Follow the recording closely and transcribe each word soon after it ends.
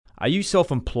Are you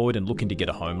self-employed and looking to get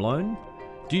a home loan?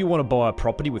 Do you want to buy a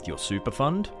property with your super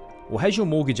fund? Or has your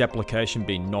mortgage application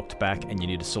been knocked back and you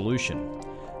need a solution?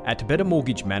 At Better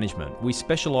Mortgage Management, we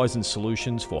specialise in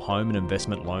solutions for home and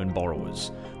investment loan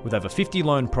borrowers. With over 50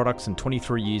 loan products and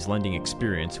 23 years lending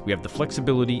experience, we have the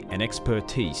flexibility and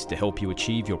expertise to help you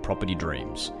achieve your property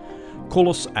dreams. Call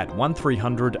us at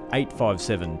 1300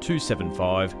 857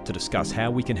 275 to discuss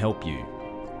how we can help you.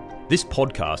 This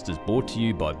podcast is brought to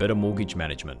you by Better Mortgage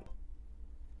Management.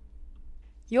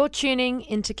 You're tuning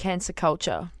into Cancer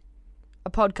Culture, a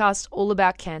podcast all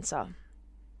about cancer.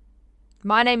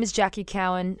 My name is Jackie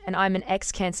Cowan and I'm an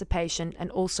ex-cancer patient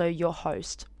and also your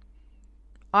host.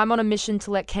 I'm on a mission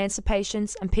to let cancer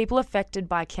patients and people affected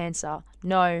by cancer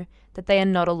know that they are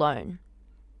not alone.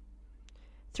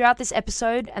 Throughout this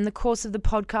episode and the course of the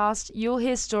podcast, you'll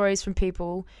hear stories from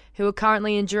people who are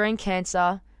currently enduring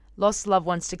cancer, lost loved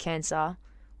ones to cancer,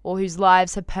 or whose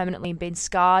lives have permanently been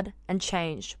scarred and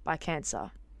changed by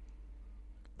cancer.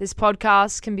 This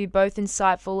podcast can be both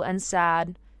insightful and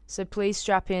sad, so please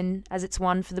strap in as it's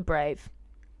one for the brave.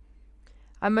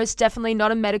 I'm most definitely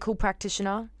not a medical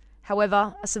practitioner,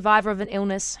 however, a survivor of an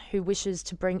illness who wishes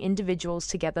to bring individuals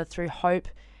together through hope,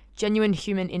 genuine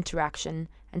human interaction,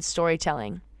 and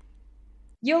storytelling.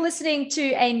 You're listening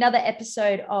to another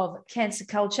episode of Cancer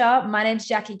Culture. My name's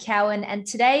Jackie Cowan, and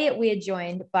today we are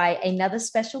joined by another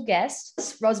special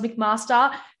guest, Ros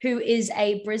McMaster, who is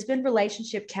a Brisbane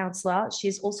Relationship Counsellor.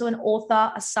 She's also an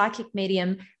author, a psychic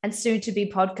medium, and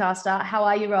soon-to-be podcaster. How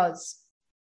are you, Ros?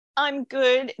 I'm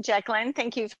good, Jacqueline.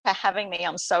 Thank you for having me.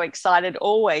 I'm so excited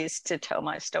always to tell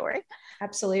my story.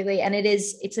 Absolutely, and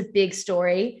it's a big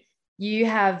story. You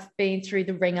have been through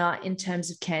the ringer in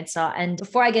terms of cancer. And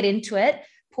before I get into it,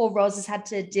 poor Ros has had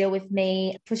to deal with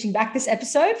me pushing back this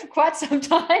episode for quite some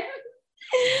time.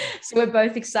 So we're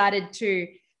both excited to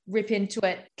rip into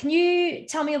it. Can you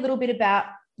tell me a little bit about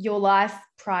your life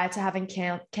prior to having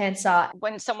cancer?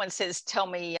 When someone says, tell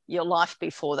me your life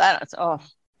before that, it's,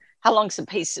 how long's a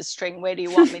piece of string? Where do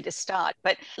you want me to start?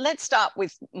 But let's start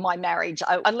with my marriage.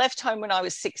 I left home when I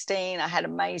was 16. I had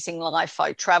an amazing life.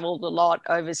 I traveled a lot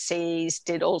overseas,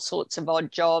 did all sorts of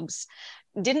odd jobs.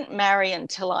 Didn't marry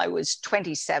until I was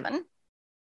 27.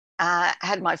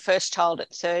 Had my first child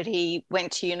at 30,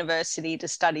 went to university to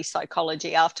study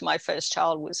psychology after my first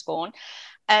child was born,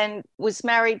 and was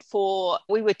married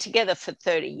we were together for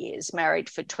 30 years, married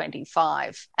for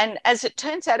 25. And as it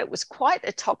turns out, it was quite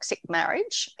a toxic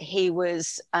marriage. He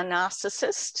was a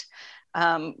narcissist,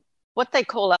 what they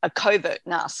call a covert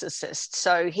narcissist.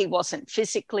 So he wasn't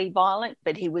physically violent,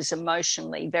 but he was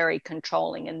emotionally very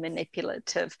controlling and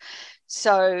manipulative.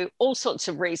 So all sorts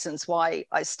of reasons why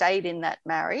I stayed in that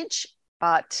marriage,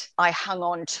 but I hung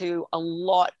on to a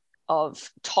lot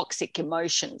of toxic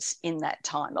emotions in that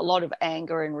time, a lot of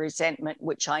anger and resentment,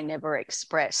 which I never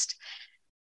expressed.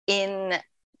 In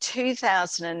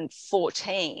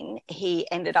 2014,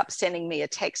 he ended up sending me a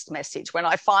text message when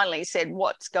I finally said,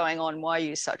 what's going on? Why are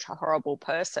you such a horrible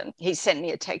person? He sent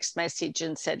me a text message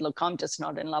and said, look, I'm just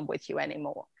not in love with you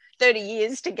anymore. 30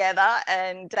 years together,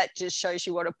 and that just shows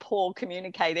you what a poor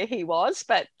communicator he was.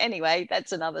 But anyway,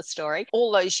 that's another story.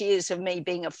 All those years of me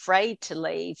being afraid to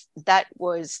leave, that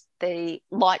was the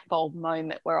light bulb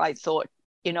moment where I thought,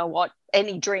 you know what,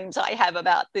 any dreams I have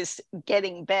about this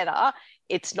getting better,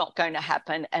 it's not going to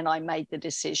happen. And I made the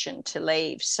decision to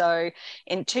leave. So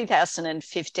in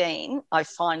 2015, I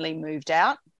finally moved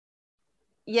out.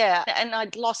 Yeah, and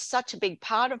I'd lost such a big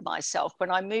part of myself. When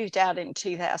I moved out in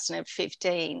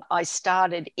 2015, I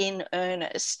started in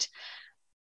earnest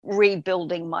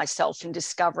rebuilding myself and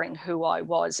discovering who I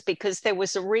was, because there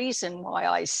was a reason why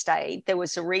I stayed. There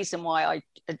was a reason why I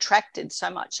attracted so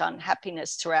much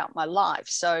unhappiness throughout my life.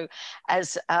 So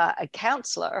as a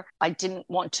counsellor, I didn't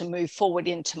want to move forward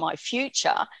into my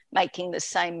future making the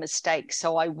same mistake.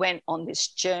 So I went on this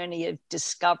journey of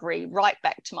discovery right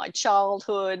back to my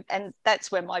childhood. And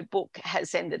that's where my book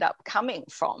has ended up coming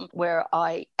from, where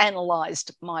I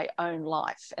analysed my own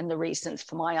life and the reasons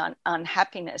for my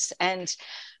unhappiness. And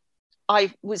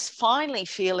I was finally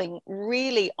feeling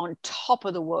really on top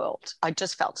of the world. I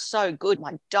just felt so good.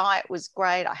 My diet was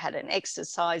great. I had an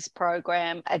exercise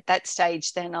program. At that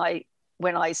stage, then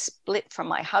when I split from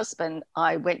my husband,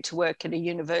 I went to work at a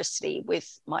university with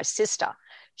my sister.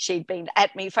 She'd been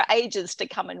at me for ages to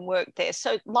come and work there.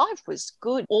 So life was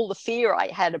good. All the fear I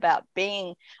had about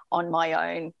being on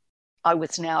my own, I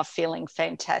was now feeling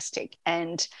fantastic.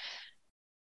 And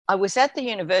I was at the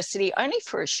university only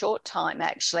for a short time,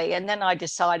 actually, and then I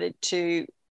decided to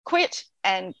quit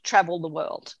and travel the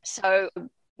world. So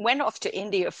went off to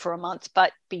India for a month,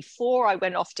 but before I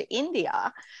went off to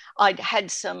India, I'd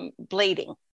had some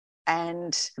bleeding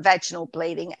and vaginal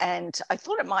bleeding. And I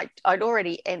thought I'd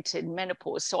already entered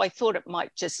menopause. So I thought it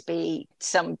might just be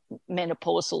some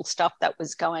menopausal stuff that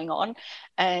was going on.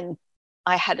 And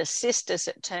I had a cyst, as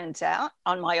it turns out,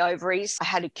 on my ovaries. I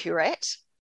had a curette.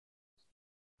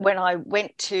 When I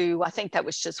went to, I think that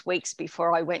was just weeks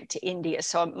before I went to India.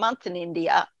 So a month in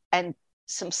India, and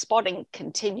some spotting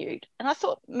continued. And I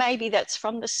thought maybe that's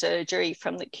from the surgery,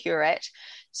 from the curette.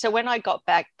 So when I got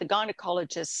back, the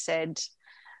gynecologist said,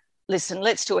 listen,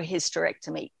 let's do a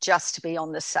hysterectomy just to be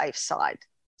on the safe side.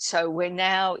 So we're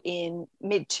now in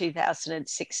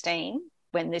mid-2016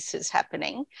 when this is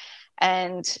happening.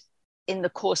 And in the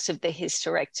course of the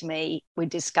hysterectomy, we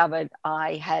discovered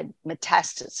I had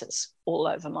metastasis all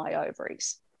over my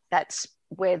ovaries. That's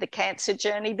where the cancer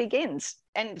journey begins.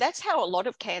 And that's how a lot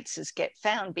of cancers get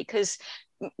found, because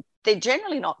they're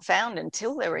generally not found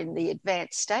until they're in the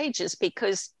advanced stages,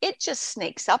 because it just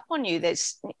sneaks up on you.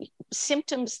 There's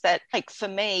symptoms that, like for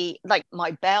me, like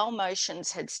my bowel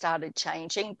motions had started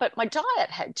changing, but my diet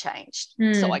had changed.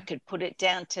 So I could put it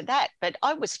down to that. But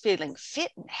I was feeling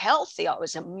fit and healthy. I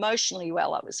was emotionally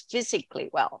well. I was physically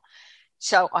well.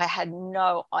 So I had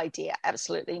no idea,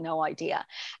 absolutely no idea.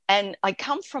 And I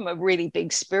come from a really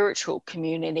big spiritual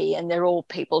community, and they're all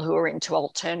people who are into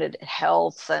alternative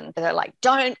health. And they're like,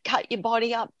 don't cut your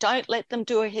body up. Don't let them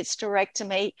do a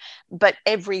hysterectomy. But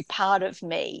every part of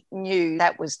me knew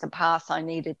that was the path I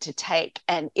needed to take.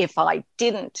 And if I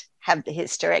didn't have the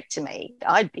hysterectomy,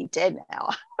 I'd be dead now.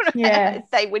 Yeah.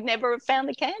 They would never have found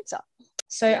the cancer.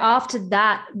 So after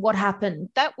that, what happened?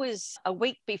 That was a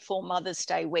week before Mother's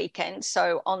Day weekend.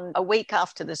 So on a week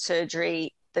after the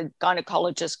surgery, the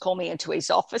gynecologist called me into his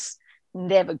office.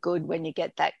 Never good when you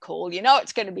get that call. You know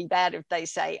it's going to be bad if they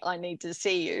say, I need to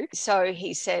see you. So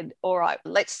he said, all right,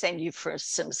 let's send you for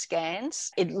some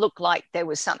scans. It looked like there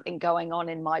was something going on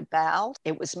in my bowel.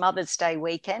 It was Mother's Day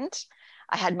weekend.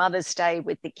 I had Mother's Day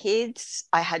with the kids.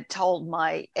 I had told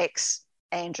my ex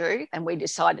Andrew, and we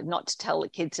decided not to tell the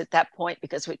kids at that point,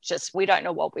 because we don't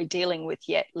know what we're dealing with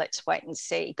yet. Let's wait and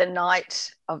see. The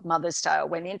night of Mother's Day, I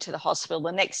went into the hospital.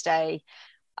 The next day,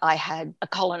 I had a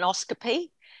colonoscopy,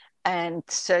 and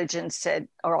the surgeon said,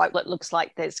 all right, well, it looks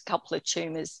like there's a couple of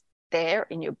tumours there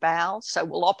in your bowel, so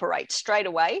we'll operate straight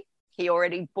away. He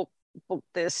already booked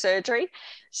the surgery.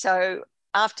 So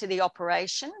after the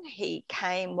operation, he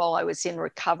came while I was in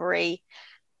recovery,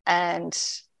 and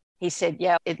he said,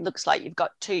 yeah, it looks like you've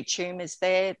got 2 tumours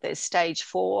there. There's stage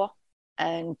 4.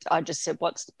 And I just said,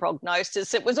 what's the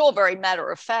prognosis? It was all very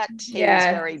matter of fact. He was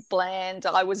very bland.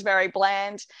 I was very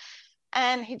bland.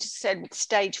 And he just said,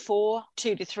 stage 4,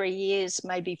 2 to 3 years,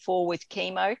 maybe 4 with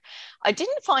chemo. I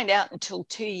didn't find out until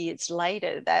 2 years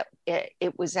later that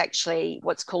it was actually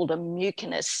what's called a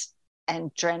mucinous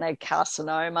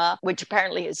adenocarcinoma, which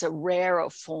apparently is a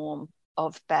rarer form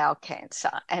of bowel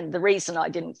cancer. And the reason I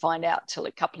didn't find out till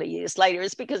a couple of years later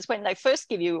is because when they first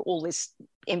give you all this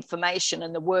information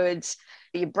and the words,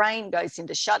 your brain goes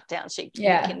into shutdown. So you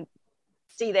can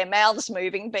see their mouths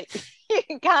moving, but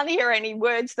you can't hear any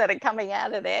words that are coming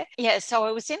out of there. Yeah, so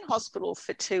I was in hospital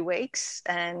for 2 weeks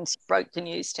and broke the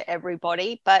news to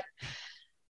everybody. But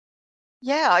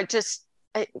yeah,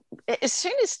 as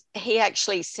soon as he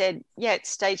actually said, yeah, it's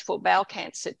stage 4 bowel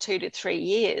cancer, 2 to 3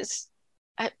 years,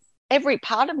 every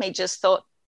part of me just thought,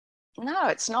 no,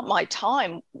 it's not my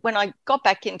time. When I got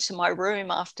back into my room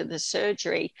after the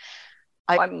surgery,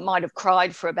 I might have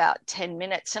cried for about 10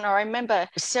 minutes. And I remember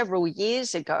several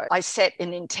years ago, I set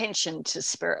an intention to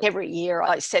Spirit. Every year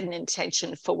I set an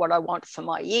intention for what I want for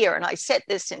my year. And I set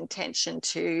this intention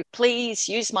to please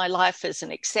use my life as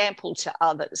an example to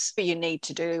others. What you need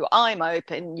to do, I'm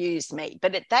open, use me.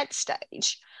 But at that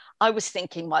stage, I was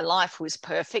thinking my life was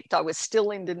perfect. I was still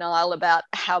in denial about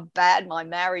how bad my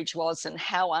marriage was and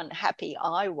how unhappy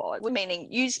I was,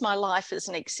 meaning use my life as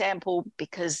an example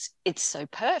because it's so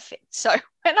perfect. So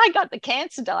when I got the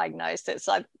cancer diagnosis,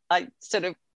 I sort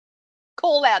of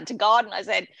called out to God and I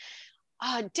said,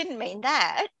 oh, I didn't mean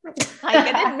that. I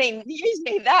didn't mean use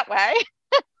me that way.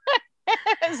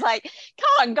 It's like,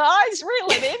 come on, guys,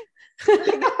 reel it in.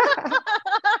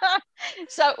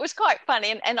 So it was quite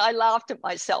funny, and I laughed at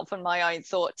myself and my own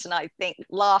thoughts, and I think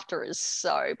laughter is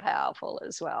so powerful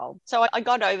as well. So I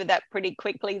got over that pretty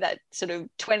quickly, that sort of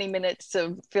 20 minutes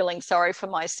of feeling sorry for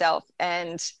myself.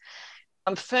 And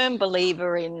I'm a firm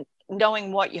believer in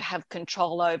knowing what you have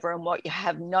control over and what you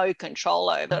have no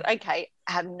control over. Okay,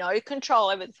 I have no control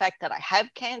over the fact that I have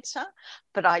cancer,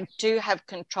 but I do have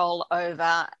control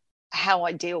over how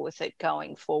I deal with it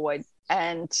going forward.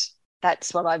 And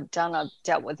that's what I've done. I've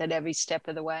dealt with it every step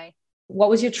of the way. What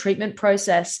was your treatment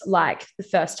process like the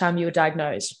first time you were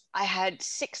diagnosed? I had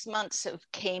 6 months of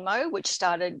chemo, which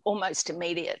started almost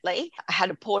immediately. I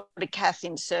had a portacath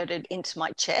inserted into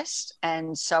my chest.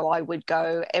 And so I would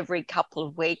go every couple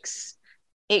of weeks.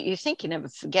 You think you never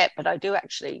forget, but I do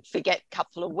actually forget a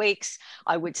couple of weeks.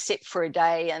 I would sit for a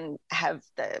day and have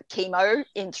the chemo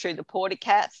in through the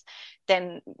portacath.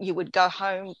 Then you would go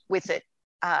home with it,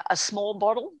 a small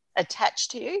bottle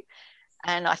attached to you.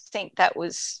 And I think that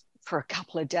was for a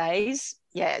couple of days.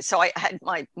 Yeah, so I had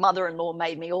my mother-in-law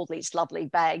made me all these lovely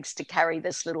bags to carry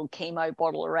this little chemo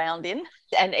bottle around in,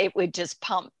 and it would just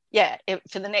pump. Yeah,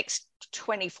 for the next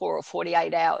 24 or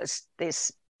 48 hours,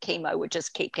 this chemo would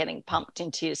just keep getting pumped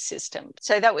into your system.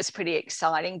 So that was pretty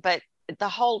exciting. But the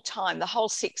whole time, the whole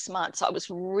 6 months, I was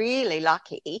really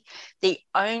lucky. The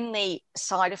only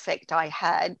side effect I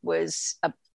had was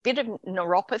a bit of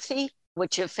neuropathy,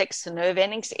 which affects the nerve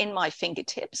endings in my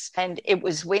fingertips. And it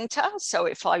was winter, so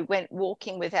if I went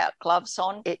walking without gloves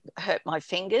on, it hurt my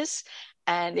fingers.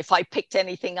 And if I picked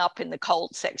anything up in the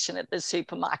cold section at the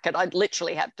supermarket, I'd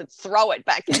literally have to throw it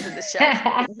back into the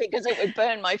shelf because it would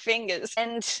burn my fingers.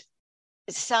 And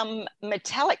some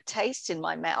metallic taste in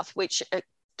my mouth, which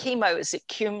chemo is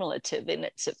cumulative in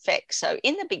its effect. So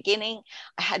in the beginning,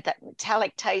 I had that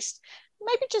metallic taste,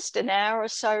 maybe just an hour or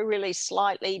so, really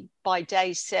slightly by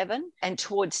day 7. And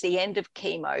towards the end of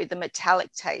chemo, the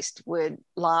metallic taste would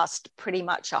last pretty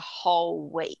much a whole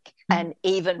week. And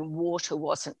even water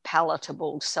wasn't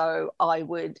palatable. So I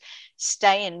would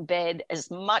stay in bed as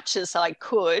much as I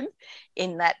could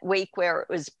in that week where it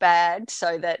was bad,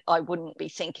 so that I wouldn't be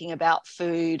thinking about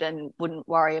food and wouldn't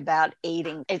worry about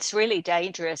eating. It's really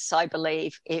dangerous, I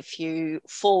believe, if you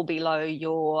fall below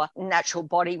your natural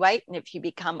body weight and if you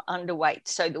become underweight.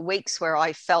 So the weeks where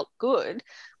I felt good,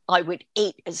 I would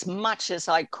eat as much as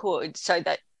I could, so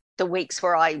that the weeks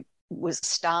where I was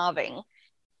starving,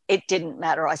 it didn't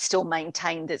matter. I still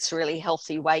maintained this really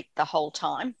healthy weight the whole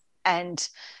time. And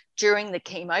during the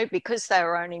chemo, because they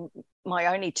were only my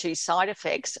only 2 side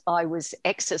effects, I was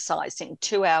exercising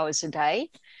 2 hours a day.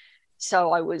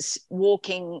 So I was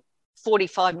walking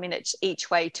 45 minutes each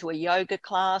way to a yoga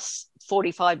class,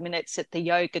 45 minutes at the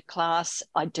yoga class.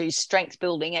 I do strength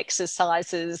building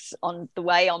exercises on the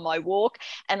way on my walk,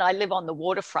 and I live on the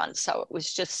waterfront. So it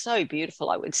was just so beautiful.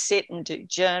 I would sit and do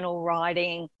journal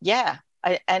writing. Yeah.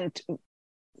 And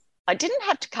I didn't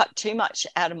have to cut too much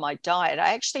out of my diet.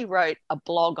 I actually wrote a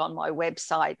blog on my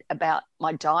website about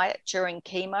my diet during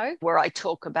chemo, where I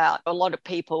talk about a lot of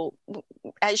people,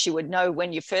 as you would know,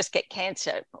 when you first get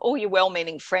cancer, all your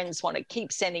well-meaning friends want to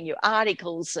keep sending you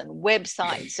articles and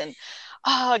websites and,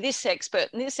 oh, this expert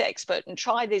and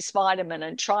try this vitamin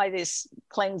and try this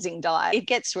cleansing diet. It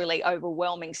gets really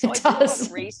overwhelming. So I did a lot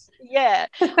of research. Yeah,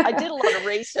 I did a lot of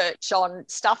research on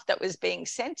stuff that was being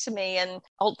sent to me, and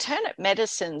alternate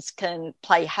medicines can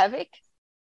play havoc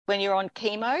when you're on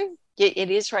chemo.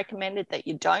 It is recommended that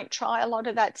you don't try a lot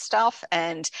of that stuff.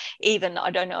 And even,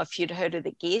 I don't know if you'd heard of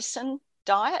the Gerson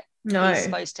diet. No. He's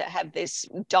supposed to have this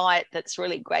diet that's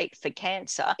really great for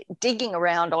cancer. Digging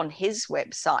around on his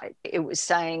website, it was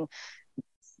saying,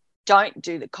 don't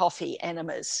do the coffee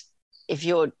enemas if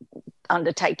you're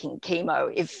undertaking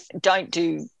chemo. Don't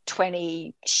do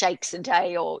 20 shakes a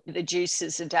day or the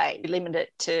juices a day. Limit it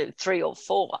to 3 or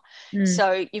 4.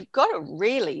 So you've got to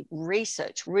really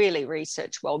research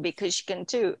well, because you can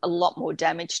do a lot more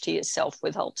damage to yourself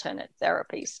with alternate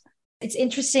therapies. It's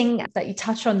interesting that you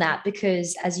touch on that,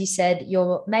 because as you said,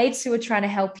 your mates who are trying to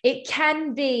help, it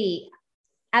can be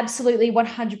absolutely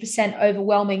 100%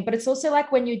 overwhelming, but it's also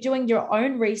like when you're doing your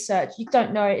own research, you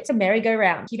don't know, it's a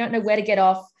merry-go-round. You don't know where to get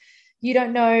off. You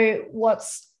don't know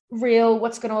what's real,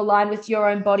 what's going to align with your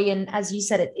own body. And as you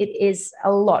said, it is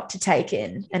a lot to take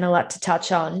in and a lot to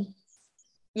touch on.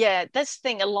 Yeah, that's the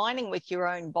thing, aligning with your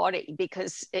own body,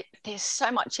 because there's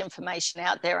so much information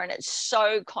out there and it's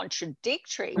so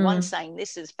contradictory. One saying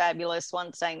this is fabulous,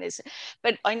 one saying this.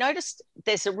 But I noticed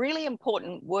there's a really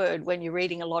important word when you're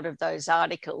reading a lot of those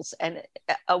articles, and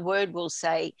a word will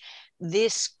say,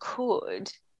 this could,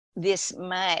 this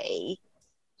may.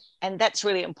 And that's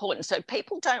really important. So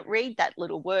people don't read that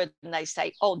little word and they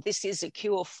say, oh, this is a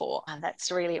cure for. And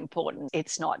that's really important.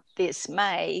 It's not this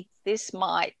may, this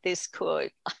might, this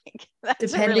could.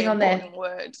 That's depending a really on important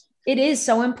word. It is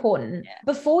so important. Yeah.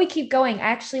 Before we keep going, I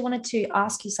actually wanted to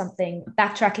ask you something,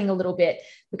 backtracking a little bit,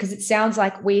 because it sounds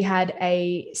like we had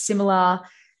a similar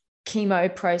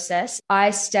chemo process. I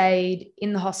stayed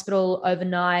in the hospital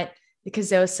overnight because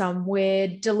there was some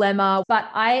weird dilemma, but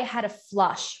I had a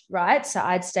flush, right? So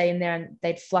I'd stay in there and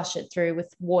they'd flush it through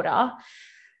with water.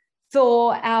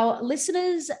 For our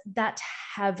listeners that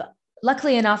have,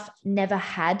 luckily enough, never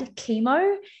had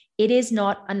chemo, it is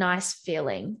not a nice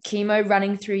feeling. Chemo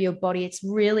running through your body, it's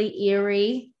really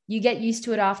eerie. You get used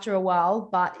to it after a while,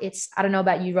 but I don't know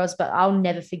about you, Ros, but I'll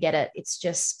never forget it. It's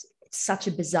such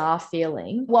a bizarre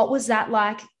feeling. What was that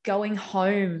like going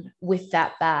home with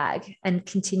that bag and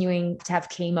continuing to have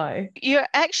chemo? You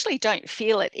actually don't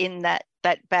feel it in that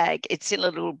bag. It's in a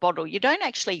little bottle. You don't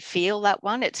actually feel that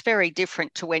one. It's very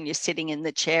different to when you're sitting in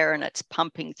the chair and it's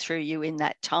pumping through you in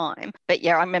that time. But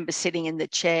yeah, I remember sitting in the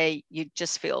chair, you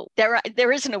just feel,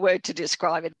 there isn't a word to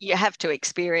describe it. You have to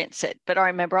experience it. But I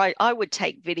remember I would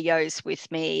take videos with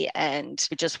me and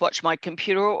just watch my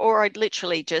computer, or I'd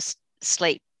literally just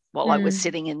sleep while I was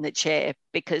sitting in the chair,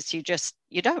 because you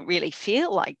don't really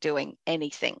feel like doing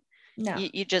anything. No.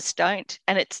 You just don't.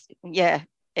 And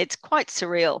it's quite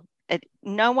surreal.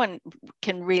 No one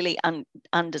can really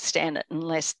understand it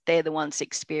unless they're the ones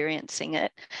experiencing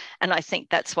it. And I think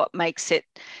that's what makes it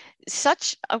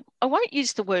such, I won't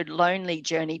use the word lonely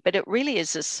journey, but it really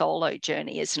is a solo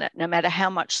journey, isn't it? No matter how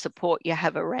much support you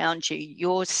have around you,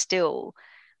 you're still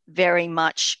very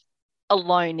much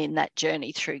alone in that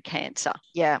journey through cancer.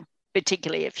 Yeah,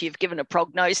 particularly if you've given a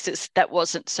prognosis that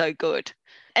wasn't so good.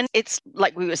 And it's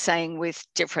like we were saying with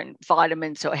different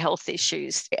vitamins or health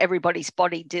issues, everybody's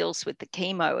body deals with the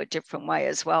chemo a different way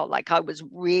as well. Like I was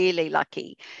really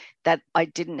lucky that I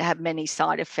didn't have many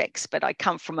side effects, but I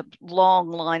come from a long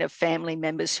line of family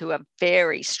members who have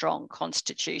very strong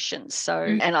constitutions. So,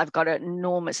 and I've got an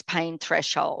enormous pain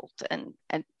threshold and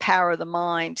power of the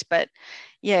mind. But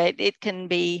yeah, it can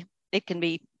be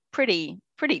pretty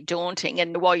daunting.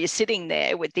 And while you're sitting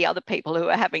there with the other people who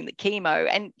are having the chemo,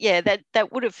 and yeah,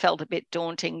 that would have felt a bit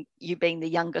daunting, you being the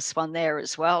youngest one there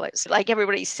as well. It's like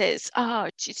everybody says, oh,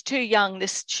 she's too young,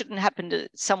 this shouldn't happen to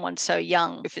someone so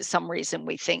young. If for some reason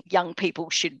we think young people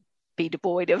should be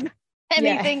devoid of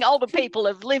anything, older people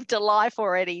have lived a life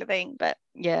or anything. But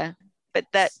yeah, but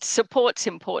that support's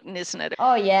important, isn't it?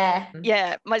 Oh, yeah.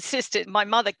 Yeah. My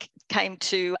mother came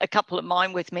to a couple of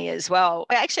mine with me as well.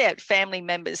 I actually had family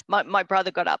members. My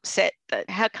brother got upset that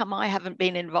how come I haven't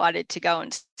been invited to go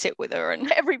and sit with her,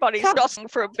 and everybody's jostling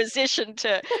for a position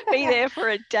to be there for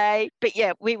a day. But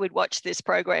yeah, we would watch this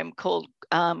program called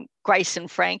Grace and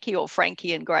Frankie, or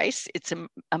Frankie and Grace. It's an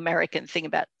American thing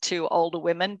about two older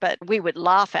women, but we would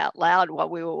laugh out loud while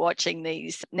we were watching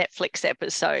these Netflix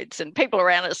episodes, and people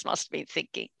around us must have been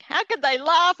thinking, how could they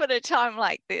laugh at a time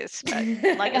like this? But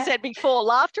like I said before,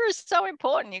 laughter is so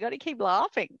important. You got to keep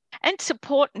laughing. And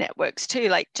support networks too,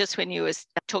 like just when you were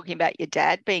talking about your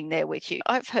dad being there with you,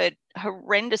 I've heard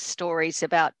horrendous stories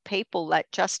about people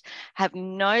that just have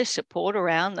no support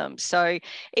around them. So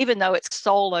even though it's a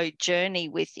solo journey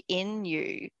within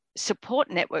you, support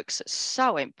networks are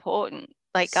so important.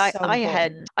 Like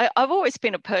I've always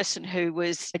been a person who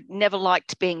never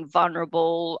liked being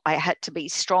vulnerable. I had to be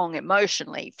strong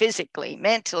emotionally, physically,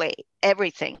 mentally,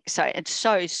 everything. So it's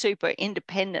so super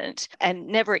independent and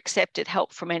never accepted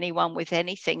help from anyone with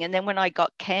anything. And then when I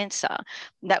got cancer,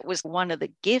 that was one of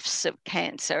the gifts of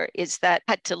cancer, is that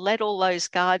I had to let all those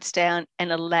guards down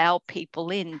and allow people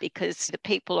in, because the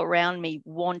people around me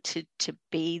wanted to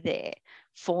be there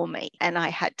for me, and I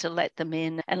had to let them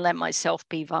in and let myself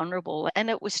be vulnerable. And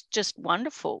it was just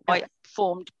wonderful. I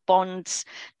formed bonds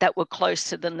that were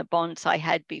closer than the bonds I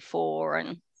had before.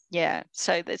 And yeah,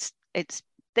 so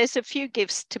there's a few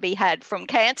gifts to be had from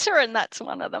cancer, and that's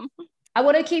one of them. I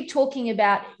want to keep talking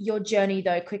about your journey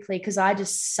though quickly, because I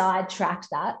just sidetracked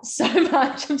that so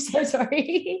much. I'm so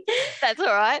sorry. That's all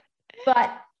right.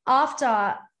 But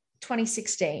after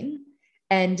 2016,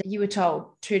 and you were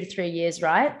told 2 to 3 years,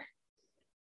 right?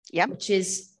 Yeah, which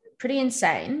is pretty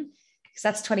insane, because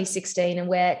that's 2016 and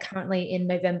we're currently in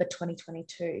November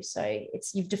 2022. So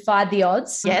you've defied the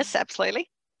odds. Yes, absolutely.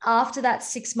 After that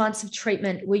 6 months of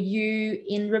treatment, were you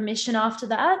in remission after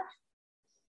that?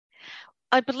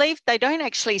 I believe they don't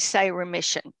actually say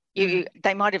remission.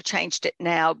 They might have changed it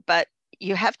now, but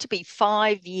you have to be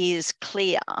 5 years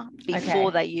clear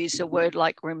before they use a word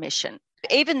like remission.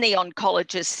 Even the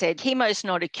oncologist said chemo's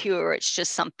not a cure, it's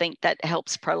just something that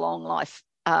helps prolong life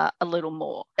a little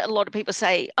more. A lot of people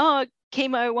say, oh,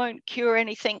 chemo won't cure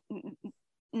anything.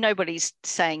 Nobody's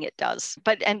saying it does,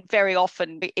 and very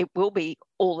often it will be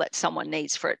all that someone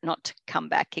needs for it not to come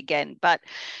back again. But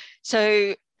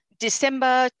so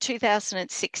December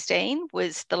 2016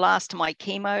 was the last of my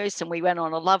chemos, and we went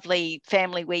on a lovely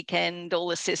family weekend, all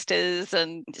the sisters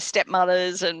and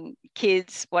stepmothers and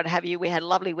kids, what have you. We had a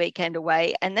lovely weekend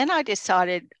away. And then I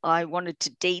decided I wanted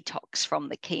to detox from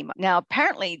the chemo. Now,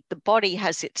 apparently the body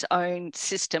has its own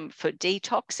system for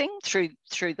detoxing through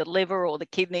the liver or the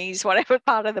kidneys, whatever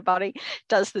part of the body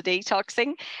does the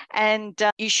detoxing. And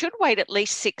you should wait at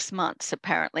least 6 months,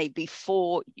 apparently,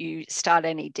 before you start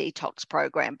any detox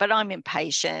program. But I'm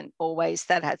impatient always.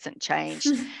 That hasn't changed.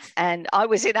 And I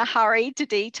was in a hurry to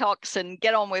detox and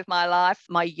get on with my life.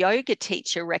 My yoga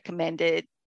teacher recommended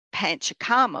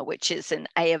panchakarma, which is an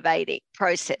Ayurvedic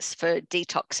process for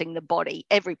detoxing the body,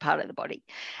 every part of the body.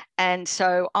 And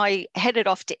so I headed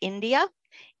off to India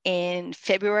in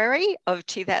February of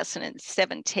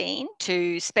 2017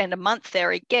 to spend a month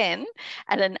there again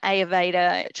at an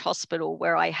Ayurveda hospital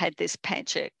where I had this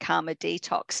panchakarma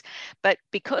detox. But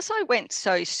because I went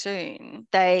so soon,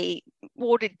 they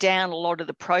watered down a lot of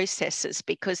the processes,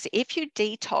 because if you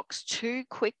detox too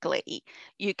quickly,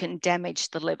 you can damage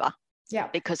the liver. Yeah.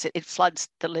 Because it floods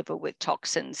the liver with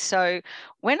toxins. So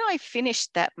when I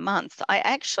finished that month, I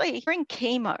actually, during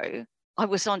chemo, I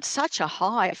was on such a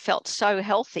high. I felt so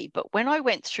healthy. But when I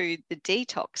went through the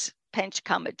detox,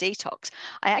 panchakarma detox,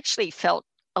 I actually felt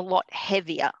a lot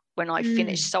heavier when I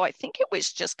finished. So I think it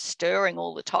was just stirring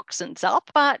all the toxins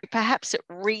up, but perhaps it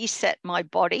reset my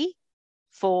body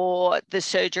for the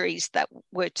surgeries that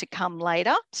were to come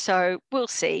later. So we'll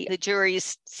see. The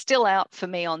jury's still out for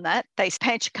me on that.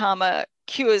 Panchakarma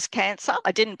cures cancer.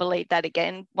 I didn't believe that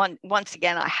again. Once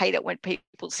again, I hate it when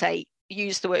people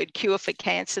use the word cure for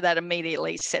cancer. That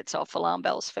immediately sets off alarm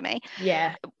bells for me.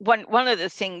 Yeah. One of the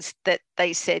things that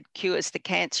they said cures the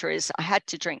cancer is I had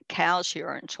to drink cow's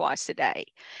urine twice a day.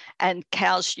 And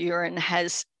cow's urine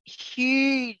has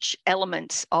huge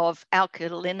elements of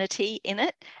alkalinity in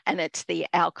it, and it's the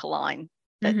alkaline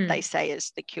that they say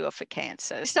is the cure for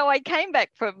cancer. So I came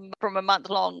back from a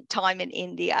month-long time in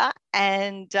India,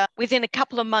 and within a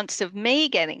couple of months of me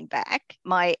getting back,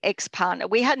 my ex-partner,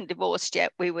 we hadn't divorced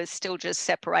yet, we were still just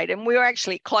separated, and we were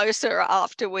actually closer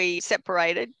after we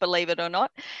separated, believe it or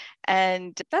not.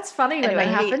 And that's funny when that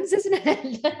happens, isn't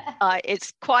it?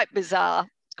 It's quite bizarre.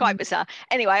 Quite bizarre.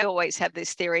 Anyway, I always have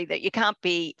this theory that you can't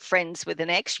be friends with an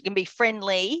ex. You can be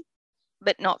friendly,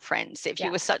 but not friends. If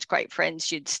you were such great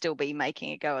friends, you'd still be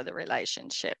making a go of the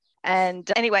relationship.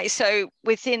 And anyway, so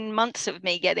within months of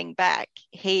me getting back,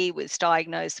 he was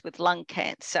diagnosed with lung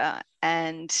cancer,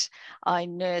 and I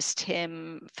nursed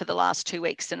him for the last 2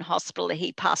 weeks in hospital.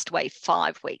 He passed away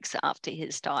 5 weeks after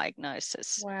his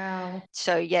diagnosis. Wow.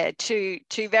 So yeah, two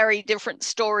very different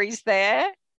stories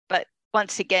there. But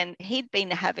once again, he'd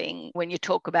been having, when you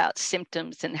talk about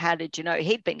symptoms and how did you know,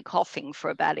 he'd been coughing for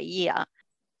about a year.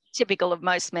 Typical of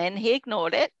most men, he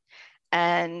ignored it,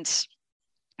 and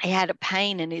he had a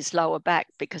pain in his lower back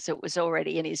because it was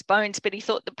already in his bones, but he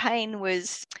thought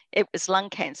it was lung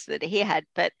cancer that he had,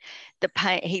 but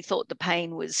he thought the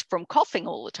pain was from coughing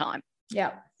all the time.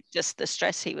 Yeah. Just the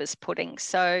stress he was putting.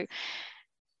 So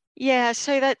yeah,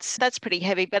 so that's pretty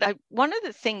heavy. But one of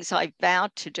the things I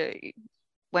vowed to do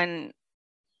when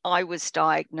I was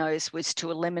diagnosed was to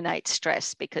eliminate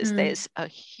stress, because there's a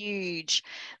huge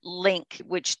link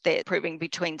which they're proving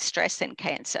between stress and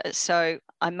cancer. So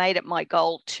I made it my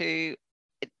goal to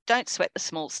don't sweat the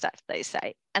small stuff, they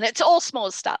say. And it's all small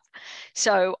stuff.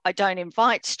 So I don't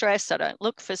invite stress. I don't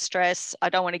look for stress. I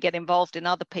don't want to get involved in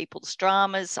other people's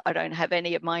dramas. I don't have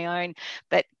any of my own.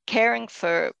 But caring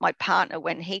for my partner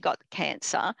when he got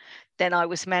cancer, then I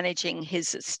was managing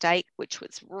his estate, which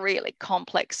was really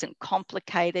complex and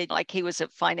complicated. Like, he was a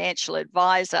financial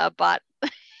advisor, but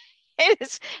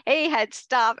he had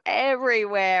stuff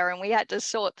everywhere, and we had to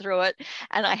sort through it.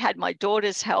 And I had my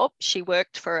daughter's help. She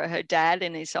worked for her dad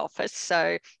in his office,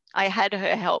 so I had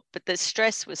her help, but the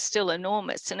stress was still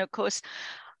enormous. And of course,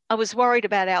 I was worried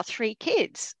about our 3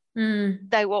 kids.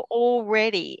 They were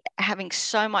already having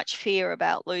so much fear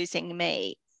about losing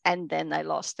me, and then they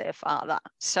lost their father.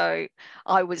 So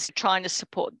I was trying to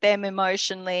support them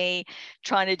emotionally,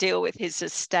 trying to deal with his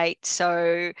estate.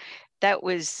 So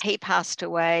he passed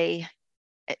away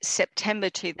September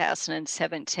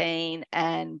 2017,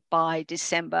 and by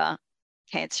December,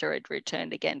 cancer had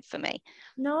returned again for me.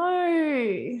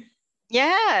 No.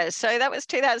 Yeah, so that was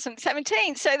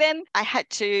 2017. So then I had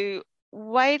to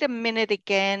wait a minute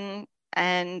again,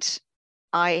 and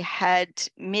I had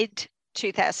mid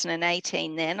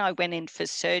 2018 then I went in for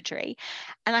surgery,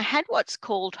 and I had what's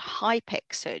called HIPEC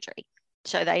surgery.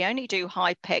 So they only do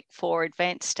HIPEC for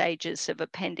advanced stages of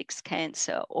appendix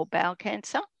cancer or bowel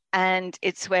cancer. And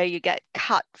it's where you get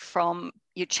cut from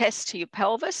your chest to your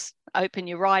pelvis, open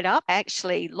you right up. I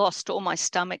actually lost all my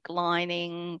stomach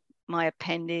lining, my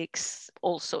appendix,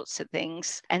 all sorts of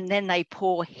things. And then they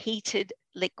pour heated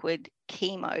liquid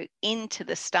chemo into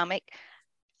the stomach,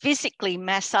 physically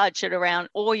massage it around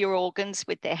all your organs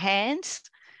with their hands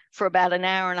for about an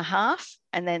hour and a half.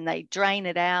 And then they drain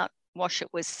it out, wash it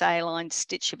with saline,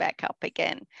 stitch you back up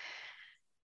again.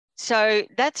 So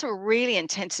that's a really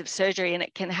intensive surgery, and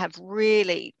it can have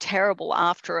really terrible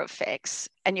after effects.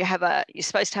 And you're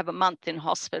supposed to have a month in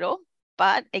hospital.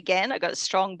 But again, I got a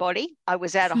strong body. I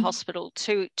was out of hospital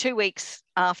two weeks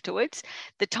afterwards.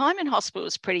 The time in hospital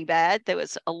was pretty bad. There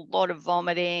was a lot of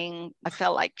vomiting. I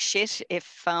felt like shit,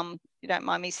 if you don't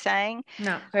mind me saying.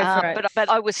 No, go for it. But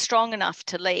I was strong enough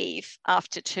to leave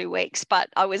after 2 weeks. But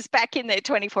I was back in there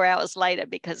 24 hours later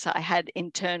because I had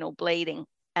internal bleeding,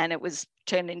 and it was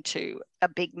turned into a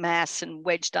big mass and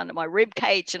wedged under my rib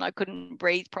cage, and I couldn't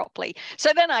breathe properly.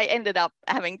 So then I ended up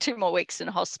having 2 more weeks in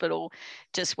hospital,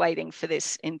 just waiting for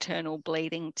this internal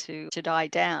bleeding to die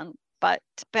down. But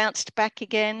bounced back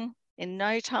again in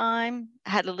no time.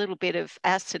 Had a little bit of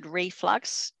acid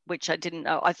reflux, which I didn't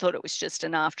know. I thought it was just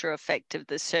an after effect of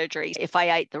the surgery. If I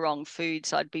ate the wrong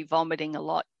foods, I'd be vomiting a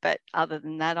lot. But other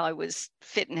than that, I was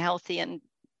fit and healthy and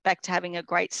back to having a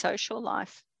great social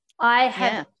life. I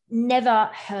have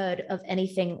never heard of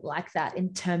anything like that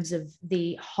in terms of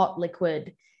the hot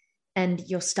liquid and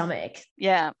your stomach.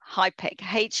 Yeah, HIPEC,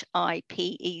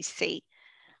 HIPEC.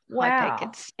 Wow.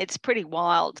 HIPEC. It's pretty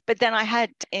wild. But then I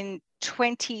had in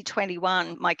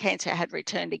 2021, my cancer had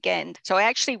returned again. So I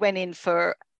actually went in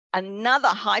for another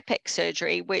HIPEC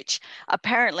surgery, which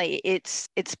apparently it's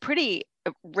pretty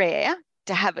rare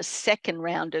to have a second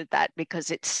round of that because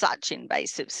it's such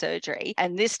invasive surgery.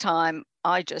 And this time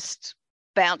I just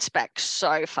bounced back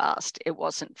so fast. It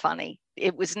wasn't funny.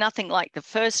 It was nothing like the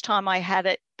first time I had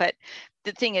it, but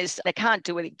the thing is, they can't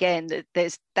do it again.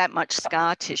 There's that much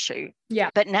scar tissue. Yeah.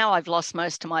 But now I've lost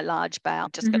most of my large bowel.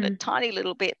 Just got a tiny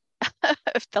little bit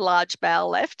of the large bowel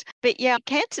left. But yeah,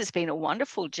 cancer's been a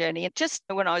wonderful journey. And just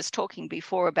when I was talking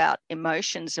before about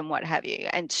emotions and what have you,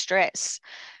 and stress,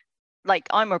 like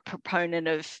I'm a proponent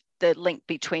of the link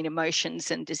between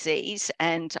emotions and disease.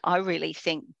 And I really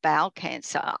think bowel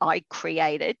cancer, I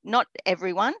created, not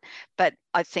everyone, but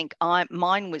I think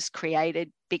mine was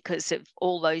created because of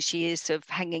all those years of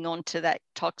hanging on to that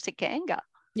toxic anger.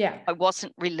 Yeah. I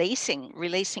wasn't releasing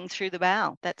through the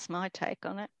bowel. That's my take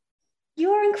on it.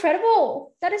 You're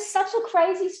incredible. That is such a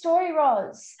crazy story,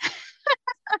 Ros.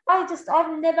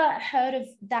 I've never heard of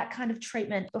that kind of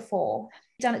treatment before.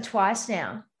 Done it twice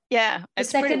now. Yeah. The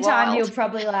second time you're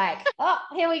probably like, oh,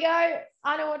 here we go.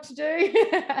 I know what to do.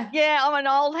 Yeah, I'm an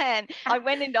old hand. I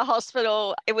went into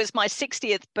hospital. It was my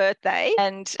 60th birthday,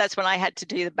 and that's when I had to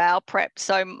do the bowel prep.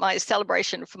 So my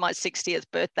celebration for my 60th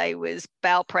birthday was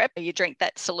bowel prep. You drink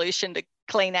that solution to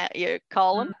clean out your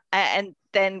colon. And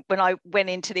then when I went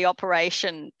into the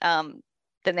operation the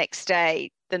next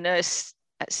day, the nurse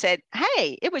said,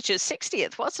 hey, it was your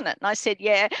 60th, wasn't it? And I said,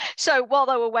 yeah. So while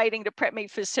they were waiting to prep me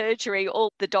for surgery,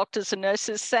 all the doctors and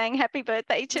nurses sang happy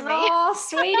birthday to me. Oh,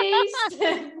 sweeties.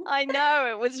 I know,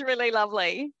 it was really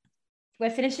lovely. We're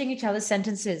finishing each other's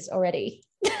sentences already.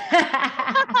 It's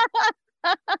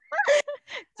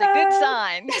a good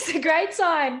sign. It's a great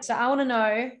sign. So I want to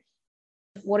know,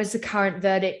 what is the current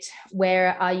verdict?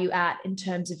 Where are you at in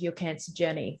terms of your cancer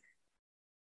journey?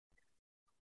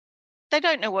 They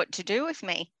don't know what to do with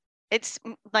me. It's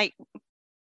like,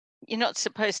 you're not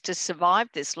supposed to survive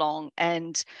this long.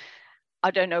 And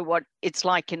I don't know what it's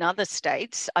like in other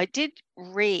states. I did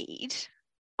read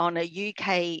on a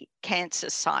UK cancer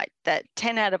site that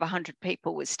 10 out of 100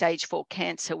 people with stage 4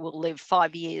 cancer will live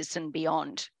 5 years and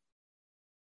beyond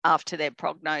after their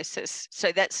prognosis.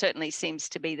 So that certainly seems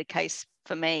to be the case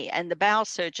for me. And the bowel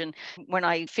surgeon, when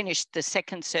I finished the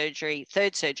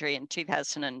third surgery in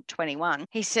 2021,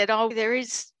 he said, oh, there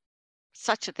is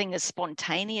such a thing as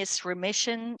spontaneous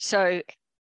remission. So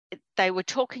they were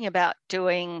talking about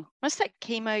doing, what's that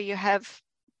chemo you have?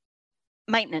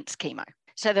 Maintenance chemo.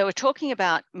 So they were talking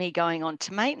about me going on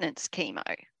to maintenance chemo.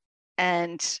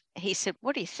 And he said,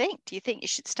 what do you think? Do you think you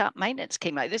should start maintenance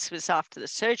chemo? This was after the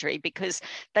surgery, because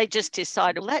they just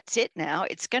decided, well, that's it now.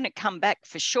 It's going to come back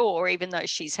for sure, even though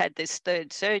she's had this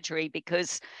third surgery,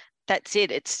 because that's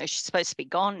it. She's supposed to be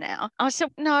gone now. I said,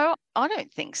 no, I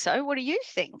don't think so. What do you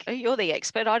think? You're the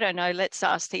expert. I don't know. Let's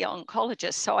ask the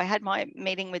oncologist. So I had my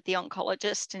meeting with the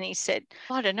oncologist, and he said,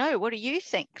 I don't know. What do you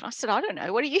think? I said, I don't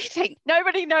know. What do you think?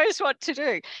 Nobody knows what to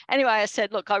do. Anyway, I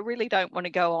said, look, I really don't want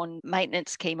to go on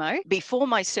maintenance chemo. Before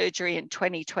my surgery in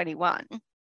 2021,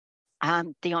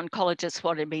 the oncologist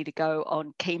wanted me to go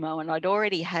on chemo, and I'd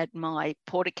already had my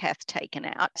portacath taken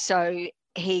out. So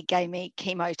he gave me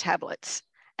chemo tablets,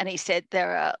 and he said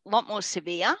they're a lot more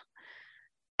severe.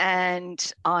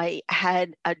 And I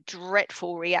had a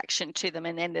dreadful reaction to them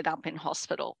and ended up in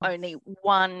hospital. Only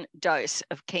one dose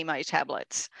of chemo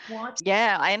tablets. What?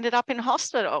 Yeah, I ended up in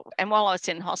hospital. And while I was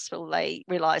in hospital, they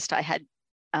realized I had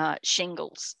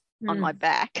shingles on my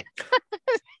back.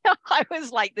 I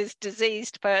was like this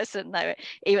diseased person.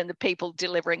 Even the people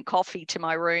delivering coffee to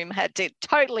my room had to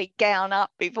totally gown up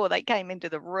before they came into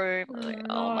the room.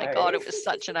 Oh my God, it was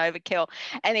such an overkill.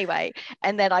 Anyway,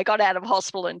 and then I got out of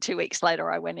hospital, and 2 weeks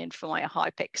later I went in for my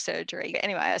HIPEC surgery.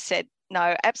 Anyway, I said,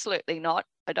 no, absolutely not.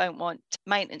 I don't want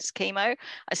maintenance chemo.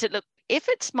 I said, look, if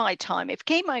it's my time, if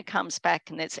chemo comes back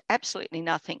and there's absolutely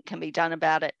nothing can be done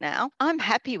about it now, I'm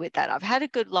happy with that. I've had a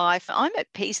good life. I'm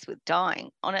at peace with dying,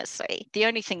 honestly. The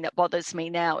only thing that bothers me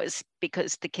now is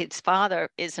because the kid's father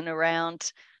isn't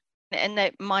around, and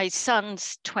that my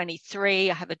son's 23,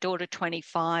 I have a daughter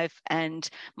 25, and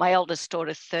my eldest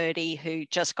daughter 30, who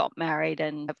just got married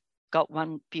and have got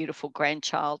one beautiful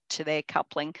grandchild to their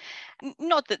coupling.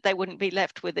 Not that they wouldn't be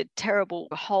left with a terrible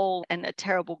hole and a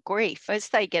terrible grief. As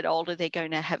they get older, they're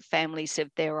going to have families of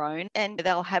their own, and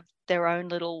they'll have their own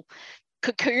little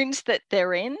cocoons that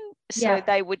they're in. So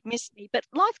they would miss me, but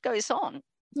life goes on.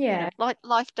 Yeah.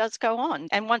 Life does go on.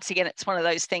 And once again, it's one of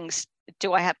those things,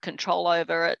 do I have control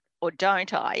over it or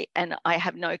don't I? And I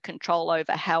have no control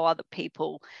over how other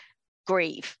people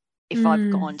grieve if I've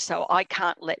gone. So I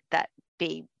can't let that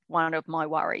be one of my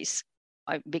worries,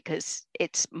 because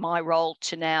it's my role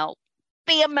to now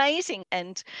be amazing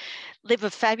and live a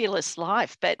fabulous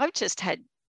life. But I've just had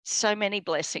so many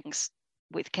blessings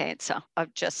with cancer.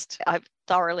 I've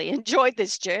thoroughly enjoyed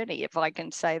this journey, if I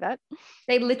can say that.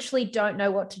 They literally don't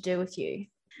know what to do with you.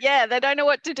 Yeah, they don't know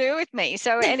what to do with me.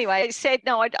 So anyway, I said,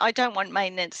 no, I don't want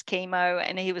maintenance chemo.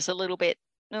 And he was a little bit,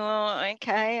 oh,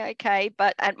 okay.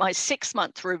 But at my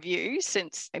 6-month review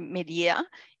since mid-year,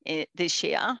 this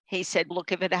year, he said,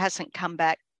 look, if it hasn't come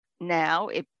back now,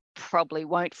 it probably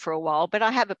won't for a while, but I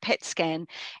have a PET scan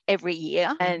every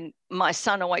year. And my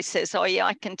son always says, oh yeah,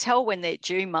 I can tell when they're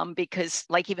due, Mum, because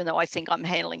like, even though I think I'm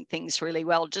handling things really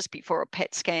well, just before a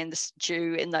PET scan's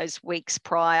due in those weeks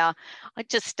prior, I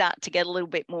just start to get a little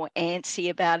bit more antsy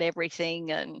about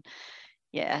everything. And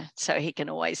yeah, so he can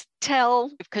always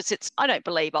tell, because I don't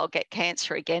believe I'll get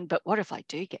cancer again, but what if I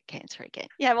do get cancer again?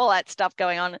 You have all that stuff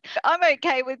going on. I'm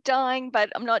okay with dying, but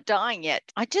I'm not dying yet.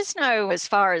 I just know, as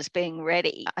far as being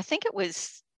ready, I think it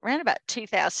was around about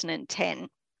 2010,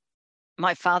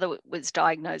 my father was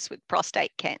diagnosed with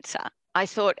prostate cancer. I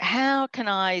thought, how can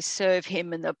I serve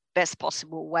him in the best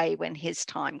possible way when his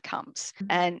time comes?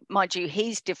 And mind you,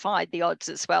 he's defied the odds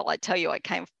as well. I tell you, I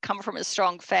come from a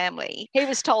strong family. He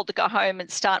was told to go home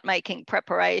and start making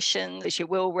preparations. Is your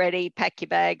will ready? Pack your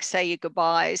bags, say your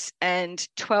goodbyes. And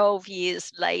 12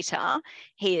 years later,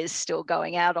 he is still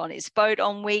going out on his boat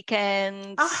on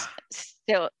weekends.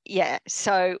 Still, yeah.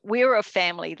 So we're a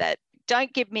family that,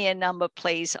 don't give me a number,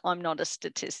 please. I'm not a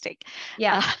statistic.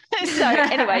 Yeah. So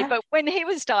anyway, but when he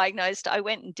was diagnosed, I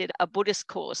went and did a Buddhist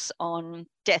course on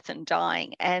death and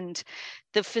dying. And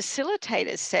the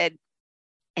facilitator said,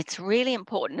 it's really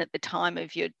important at the time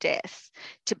of your death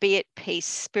to be at peace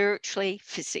spiritually,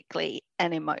 physically,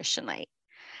 and emotionally.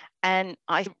 And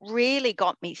I really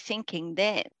got me thinking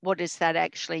then, what does that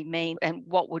actually mean? And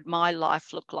what would my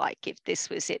life look like if this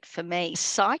was it for me?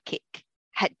 Psychic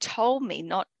had told me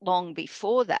not long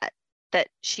before that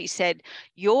she said,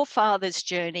 your father's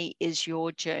journey is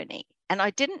your journey. And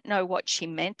I didn't know what she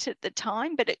meant at the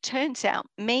time, but it turns out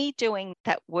me doing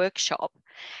that workshop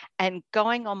and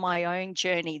going on my own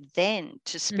journey then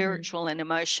to spiritual and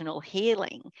emotional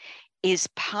healing is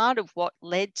part of what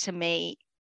led to me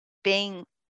being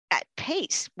at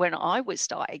peace when I was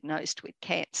diagnosed with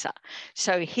cancer.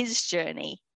 So his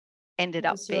journey ended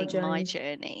up being my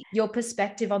journey. Your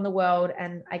perspective on the world,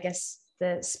 and I guess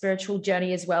the spiritual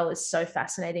journey as well, is so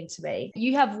fascinating to me.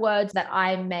 You have words that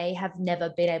I may have never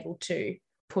been able to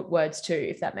put words to,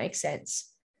 if that makes sense.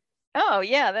 Oh,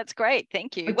 yeah, that's great.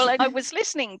 Thank you. Well, I was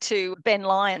listening to Ben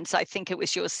Lyons. I think it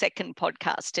was your second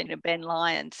podcast in Ben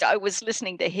Lyons. I was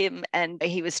listening to him, and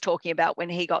he was talking about when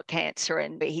he got cancer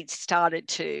and he started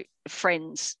to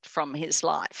friends from his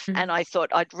life. And I thought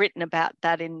I'd written about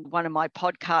that in one of my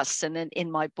podcasts and in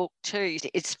my book too.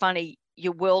 It's funny,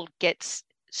 your world gets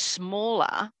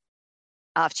smaller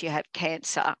after you have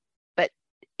cancer, but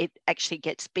it actually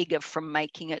gets bigger from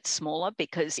making it smaller,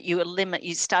 because you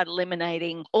start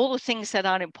eliminating all the things that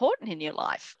aren't important in your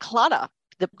life.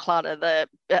 The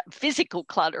physical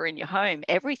clutter in your home,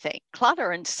 everything. Clutter,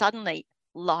 and suddenly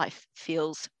life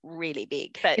feels really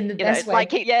big. But in the you know, best it's way.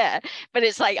 like, yeah, but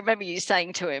it's like, I remember you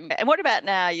saying to him, and what about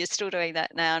now? You're still doing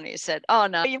that now? And he said, oh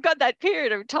no, you've got that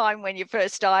period of time when you're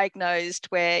first diagnosed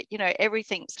where, you know,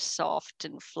 everything's soft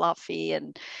and fluffy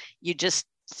and you just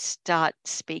start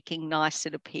speaking nicer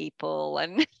to people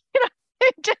and you know,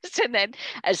 just, and then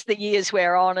as the years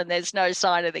wear on and there's no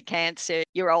sign of the cancer,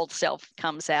 your old self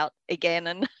comes out again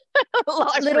and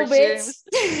life Little resumes.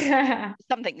 bits.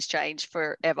 Something's changed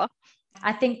forever.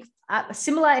 I think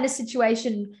similar in a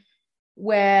situation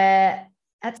where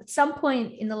at some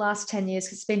point in the last 10 years,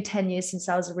 because it's been 10 years since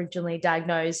I was originally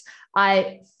diagnosed,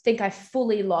 I think I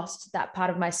fully lost that part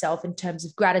of myself in terms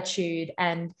of gratitude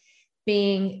and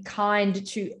being kind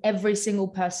to every single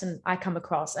person I come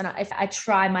across. And I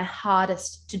try my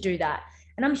hardest to do that.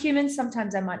 And I'm human.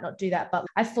 Sometimes I might not do that, but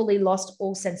I fully lost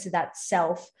all sense of that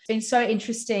self. It's been so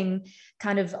interesting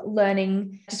kind of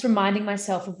learning, just reminding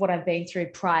myself of what I've been through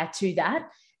prior to that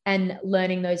and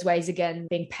learning those ways again,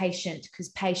 being patient, because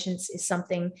patience is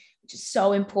something which is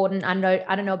so important. I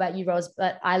don't know about you, Ros,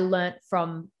 but I learned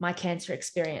from my cancer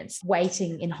experience,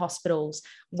 waiting in hospitals,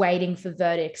 waiting for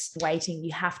verdicts, waiting.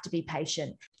 You have to be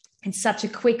patient. In such a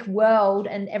quick world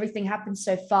and everything happens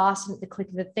so fast and at the click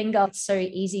of a finger, it's so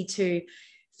easy to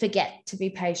forget to be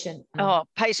patient. Oh,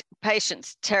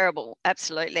 patience, terrible.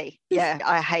 Absolutely. Yeah,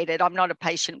 I hate it. I'm not a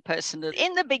patient person.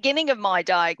 In the beginning of my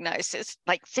diagnosis,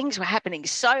 like things were happening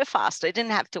so fast. I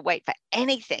didn't have to wait for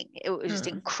anything. It was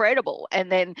incredible.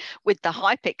 And then with the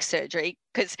HIPEC surgery,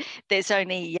 because there's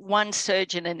only one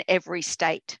surgeon in every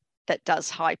state that does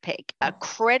HIPEC. A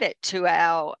credit to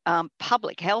our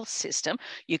public health system.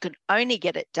 You can only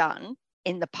get it done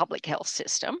in the public health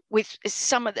system with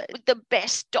some of the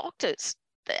best doctors,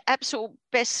 the absolute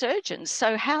best surgeons.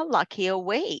 So how lucky are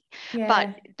we? Yeah.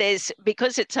 But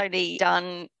because it's only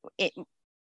done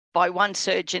by one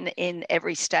surgeon in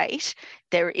every state,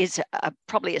 there is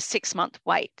probably a 6-month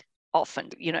wait. Often,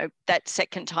 you know, that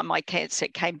second time my cancer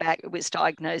came back, it was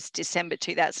diagnosed December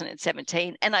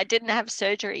 2017, and I didn't have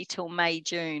surgery till May,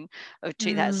 June of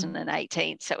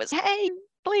 2018. So it was, hey,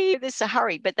 please, this is a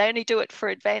hurry, but they only do it for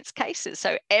advanced cases.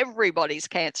 So everybody's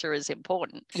cancer is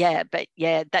important. Yeah, but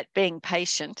yeah, that being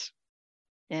patient.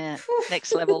 Yeah,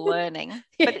 next level learning.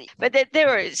 But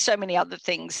there are so many other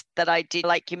things that I did.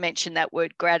 Like you mentioned that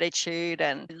word gratitude,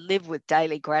 and live with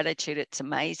daily gratitude. It's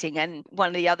amazing. And one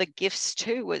of the other gifts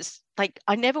too was like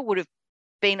I never would have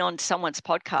been on someone's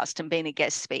podcast and been a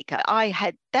guest speaker. I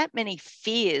had that many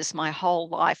fears my whole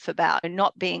life about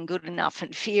not being good enough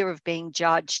and fear of being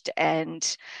judged.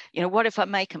 And, you know, what if I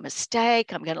make a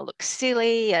mistake? I'm going to look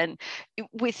silly. And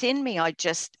within me, I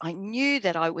knew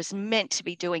that I was meant to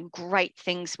be doing great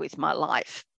things with my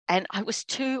life. And I was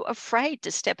too afraid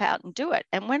to step out and do it.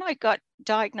 And when I got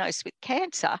diagnosed with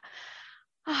cancer,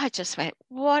 I just went,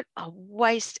 what a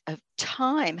waste of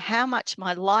time. How much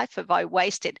my life have I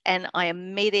wasted? And I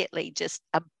immediately just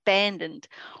abandoned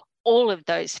all of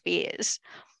those fears,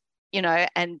 you know,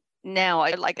 and now,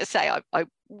 like I say, I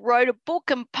wrote a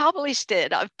book and published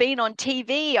it. I've been on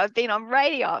TV, I've been on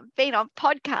radio, I've been on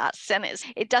podcasts, and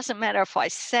it doesn't matter if I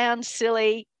sound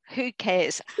silly, who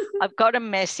cares? I've got a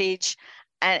message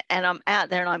and I'm out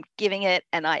there and I'm giving it.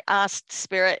 And I asked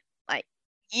Spirit,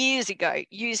 years ago,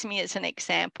 use me as an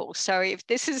example. So if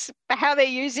this is how they're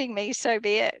using me, so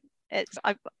be it.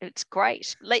 It's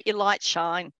great. Let your light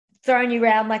shine. Throwing you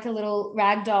around like a little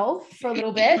rag doll for a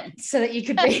little bit so that you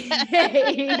could be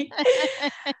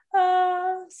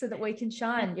so that we can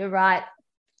shine. You're right.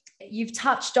 You've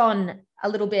touched on a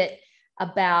little bit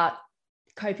about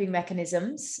coping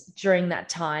mechanisms during that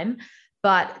time,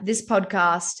 but this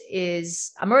podcast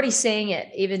I'm already seeing it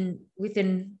even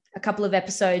within a couple of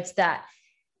episodes that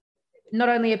not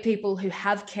only are people who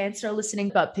have cancer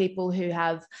listening, but people who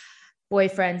have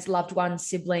boyfriends, loved ones,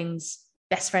 siblings,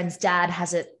 best friend's dad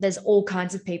has it. There's all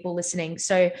kinds of people listening.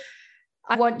 So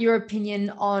I want your opinion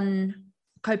on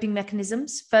coping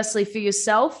mechanisms, firstly for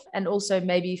yourself and also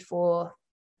maybe for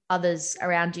others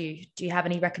around you. Do you have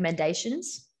any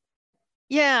recommendations?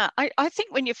 Yeah, I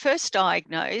think when you're first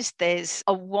diagnosed, there's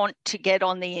a want to get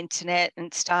on the internet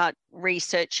and start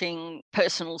researching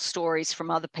personal stories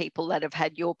from other people that have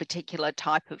had your particular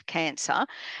type of cancer.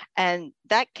 And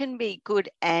that can be good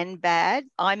and bad.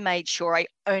 I made sure I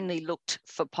only looked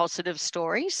for positive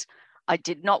stories. I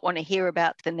did not want to hear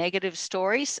about the negative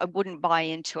stories. I wouldn't buy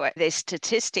into it. There's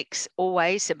statistics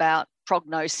always about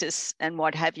prognosis and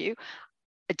what have you.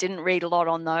 I didn't read a lot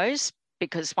on those,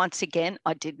 because once again,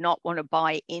 I did not want to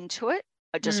buy into it.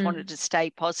 I just wanted to stay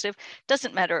positive.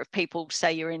 Doesn't matter if people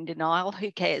say you're in denial.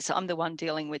 Who cares? I'm the one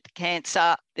dealing with the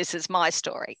cancer. This is my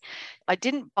story. I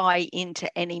didn't buy into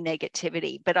any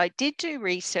negativity, but I did do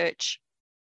research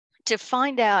to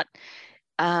find out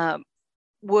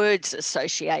words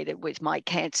associated with my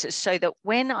cancer, so that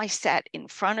when I sat in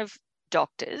front of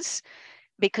doctors,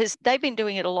 because they've been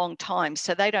doing it a long time,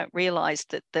 so they don't realize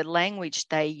that the language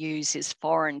they use is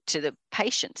foreign to the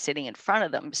patient sitting in front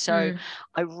of them. So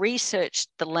I researched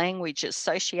the language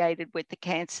associated with the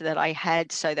cancer that I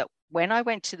had, so that when I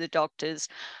went to the doctors,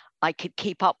 I could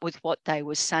keep up with what they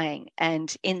were saying.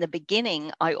 And in the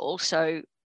beginning, I also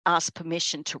asked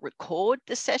permission to record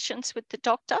the sessions with the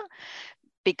doctor,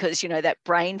 because, you know, that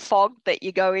brain fog that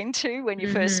you go into when you're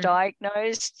first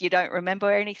diagnosed, you don't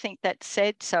remember anything that's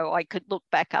said. So I could look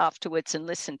back afterwards and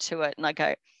listen to it, and I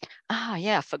go,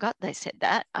 yeah, I forgot they said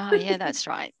that. Yeah, that's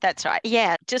right. That's right.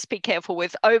 Yeah, just be careful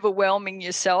with overwhelming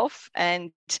yourself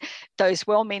and those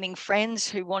well-meaning friends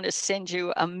who want to send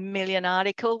you a million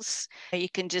articles. You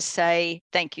can just say,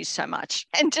 thank you so much,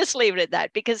 and just leave it at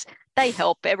that, because they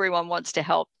help. Everyone wants to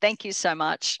help. Thank you so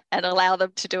much, and allow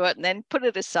them to do it, and then put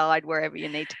it aside wherever you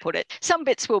need to put it. Some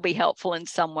bits will be helpful and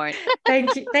some won't.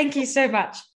 Thank you. Thank you so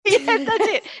much. Yeah, that's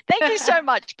it. Thank you so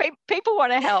much. People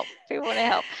want to help. People want to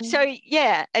help. So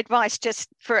yeah, advice just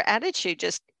for attitude,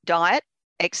 just diet,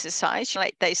 exercise.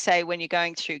 Like they say, when you're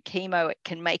going through chemo, it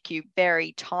can make you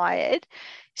very tired.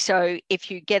 So if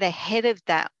you get ahead of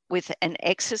that with an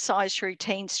exercise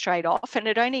routine straight off, and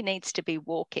it only needs to be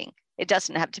walking. It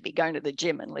doesn't have to be going to the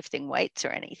gym and lifting weights or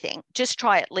anything. Just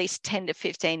try at least 10 to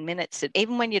 15 minutes,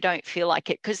 even when you don't feel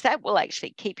like it, because that will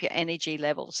actually keep your energy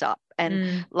levels up.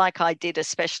 And like I did,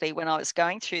 especially when I was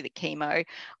going through the chemo,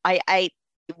 I ate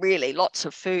really lots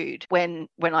of food when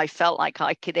I felt like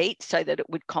I could eat, so that it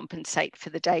would compensate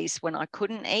for the days when I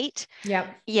couldn't eat.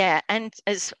 Yeah. And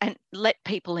let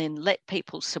people in, let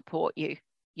people support you.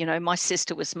 You know, my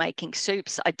sister was making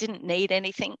soups. I didn't need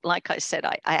anything. Like I said,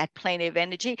 I had plenty of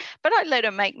energy, but I let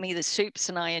her make me the soups,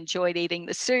 and I enjoyed eating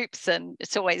the soups. And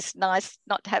it's always nice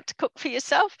not to have to cook for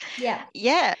yourself.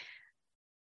 Yeah.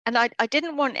 And I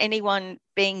didn't want anyone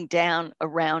being down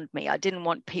around me. I didn't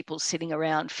want people sitting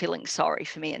around feeling sorry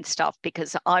for me and stuff,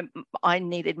 because I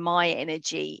needed my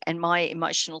energy and my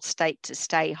emotional state to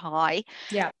stay high.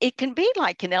 It can be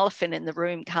like an elephant in the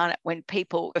room, can't it?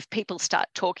 If people start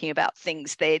talking about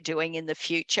things they're doing in the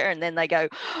future, and then they go,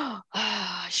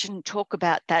 I shouldn't talk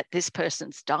about that. This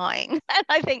person's dying. And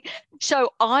I think, so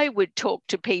I would talk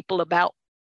to people about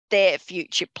their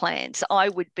future plans. I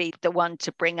would be the one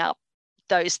to bring up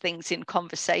those things in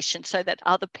conversation, so that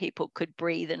other people could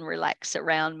breathe and relax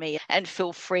around me and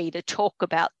feel free to talk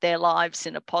about their lives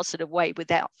in a positive way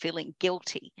without feeling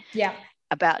guilty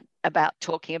about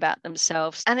talking about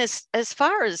themselves. And as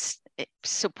far as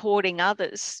supporting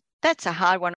others, that's a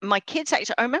hard one. My kids,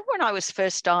 actually, I remember when I was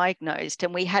first diagnosed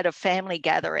and we had a family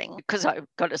gathering, because I've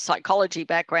got a psychology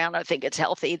background. I think it's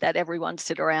healthy that everyone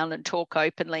sit around and talk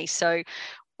openly. So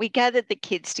we gathered the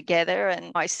kids together,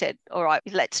 and I said, all right,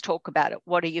 let's talk about it.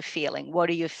 What are you feeling? What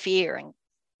are you fearing?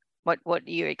 What are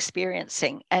you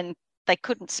experiencing? And they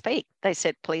couldn't speak. They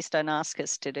said, please don't ask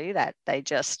us to do that.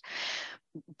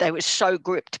 They were so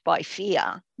gripped by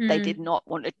fear. They didn't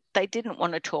want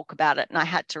to talk about it. And I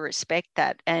had to respect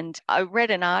that. And I read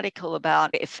an article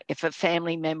about if a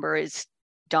family member is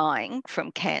dying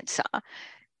from cancer,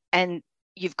 and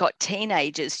you've got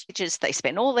teenagers, they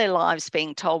spend all their lives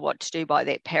being told what to do by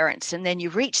their parents. And then you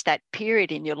reach that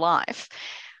period in your life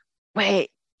where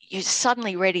you're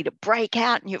suddenly ready to break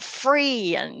out, and you're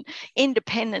free and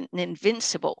independent and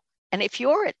invincible. And if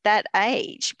you're at that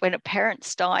age when a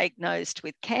parent's diagnosed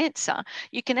with cancer,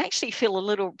 you can actually feel a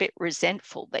little bit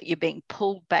resentful that you're being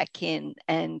pulled back in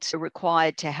and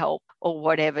required to help or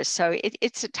whatever. So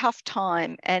it's a tough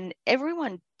time, and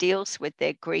everyone deals with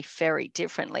their grief very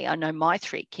differently. I know my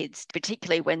 3 kids,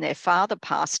 particularly when their father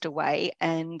passed away,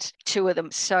 and 2 of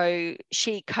them. So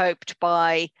she coped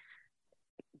by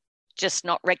just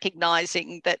not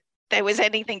recognizing that there was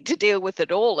anything to deal with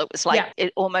at all. It was like,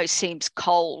 it almost seems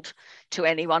cold to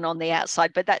anyone on the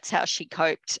outside, but that's how she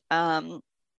coped.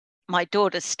 My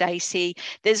daughter, Stacey,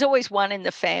 there's always one in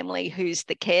the family who's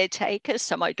the caretaker.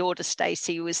 So my daughter,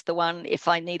 Stacey, was the one, if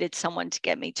I needed someone to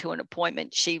get me to an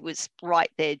appointment, she was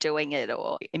right there doing it,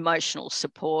 or emotional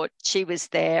support. She was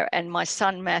there. And my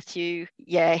son, Matthew,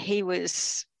 he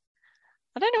was,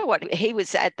 I don't know what he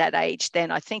was at that age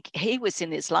then. I think he was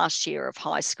in his last year of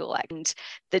high school. And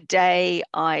the day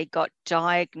I got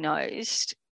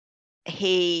diagnosed,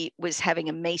 he was having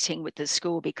a meeting with the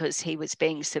school because he was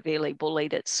being severely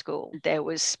bullied at school. There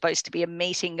was supposed to be a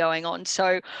meeting going on.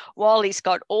 So while he's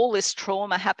got all this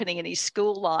trauma happening in his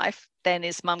school life, then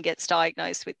his mum gets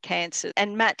diagnosed with cancer.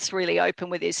 And Matt's really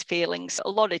open with his feelings, a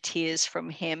lot of tears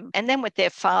from him. And then with their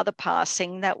father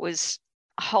passing, that was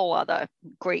whole other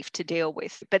grief to deal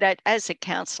with. But as a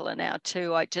counsellor now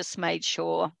too, I just made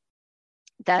sure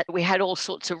that we had all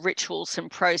sorts of rituals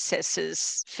and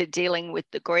processes for dealing with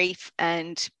the grief,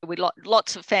 and we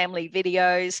lots of family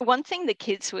videos. One thing the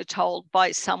kids were told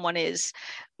by someone is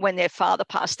when their father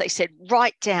passed, they said,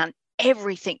 write down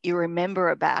everything you remember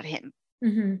about him.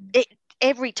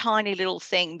 Every tiny little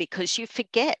thing, because you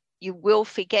will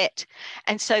forget.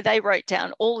 And so they wrote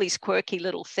down all these quirky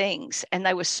little things, and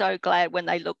they were so glad when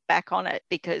they looked back on it,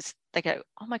 because they go,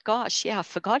 oh my gosh, yeah, I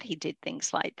forgot he did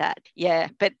things like that. Yeah,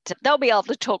 but they'll be able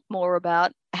to talk more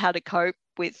about how to cope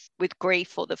with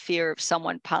grief or the fear of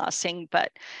someone passing.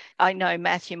 But I know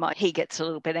Matthew, he gets a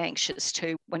little bit anxious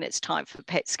too when it's time for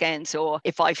PET scans, or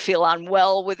if I feel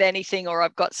unwell with anything, or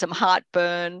I've got some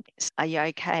heartburn. Are you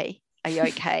okay? Are you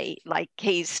okay? Like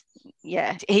he's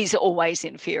always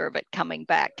in fear of it coming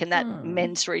back. And that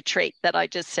men's retreat that I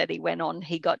just said he went on,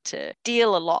 he got to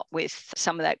deal a lot with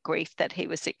some of that grief that he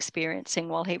was experiencing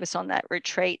while he was on that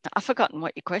retreat. I've forgotten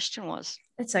what your question was.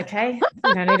 It's okay.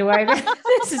 You don't need to worry about it.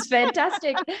 This is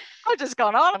fantastic. I've just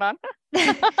gone on and on.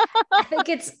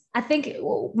 I think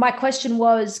my question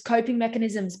was coping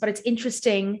mechanisms, but it's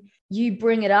interesting you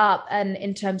bring it up, and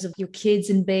in terms of your kids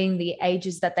and being the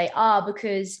ages that they are,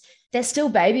 because they're still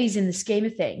babies in the scheme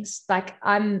of things. Like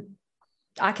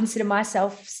I consider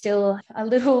myself still a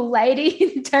little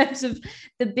lady in terms of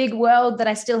the big world that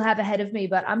I still have ahead of me,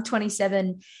 but I'm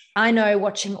 27. I know,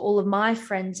 watching all of my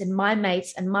friends and my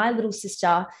mates and my little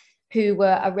sister who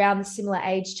were around the similar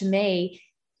age to me,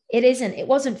 it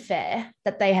wasn't fair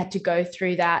that they had to go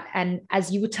through that. And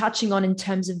as you were touching on in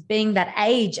terms of being that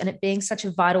age and it being such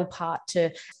a vital part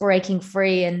to breaking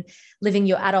free and living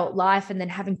your adult life, and then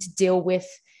having to deal with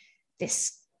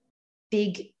this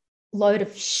big load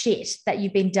of shit that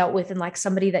you've been dealt with, and like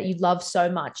somebody that you love so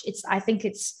much. I think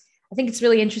it's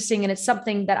really interesting, and it's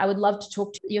something that I would love to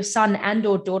talk to your son and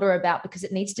or daughter about, because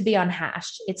it needs to be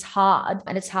unhashed. It's hard,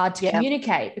 and it's hard to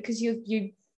communicate, because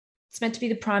it's meant to be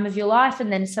the prime of your life,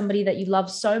 and then somebody that you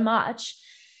love so much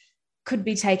could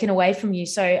be taken away from you.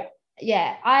 So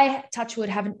yeah, I, touch wood,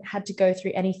 haven't had to go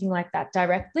through anything like that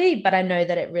directly, but I know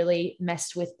that it really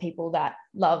messed with people that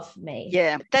love me.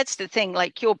 Yeah, that's the thing.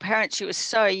 Like your parents, she was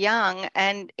so young,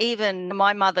 and even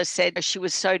my mother said she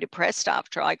was so depressed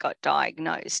after I got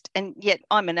diagnosed. And yet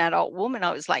I'm an adult woman.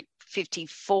 I was like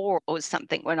 54 or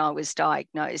something when I was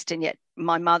diagnosed, and yet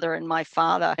my mother and my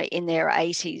father in their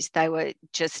 80s, they were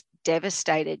just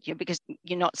devastated, because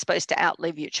you're not supposed to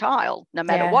outlive your child, no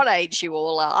matter what age you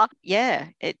all are. Yeah,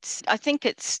 I think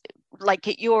it's like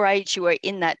at your age, you are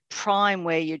in that prime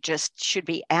where you just should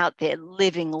be out there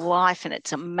living life, and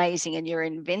it's amazing, and you're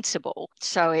invincible.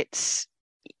 So it's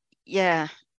a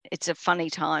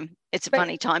funny time. It's a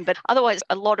funny time. But otherwise,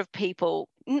 a lot of people,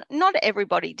 not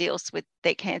everybody deals with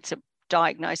their cancer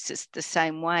diagnosis the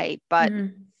same way, but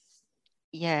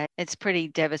yeah, it's pretty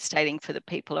devastating for the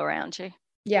people around you.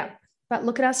 Yeah, but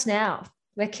look at us now.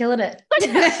 We're killing it.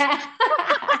 Yeah,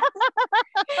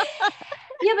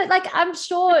 but like, I'm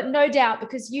sure, no doubt,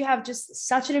 because you have just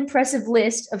such an impressive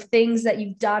list of things that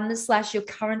you've done / you're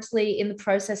currently in the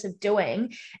process of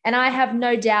doing. And I have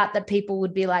no doubt that people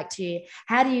would be like to you,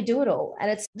 how do you do it all?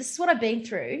 And this is what I've been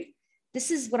through.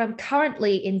 This is what I'm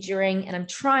currently enduring, and I'm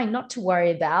trying not to worry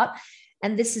about.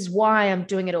 And this is why I'm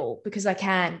doing it all, because I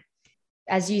can.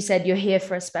 As you said, you're here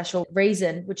for a special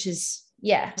reason, which is,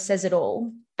 says it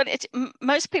all. But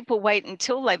most people wait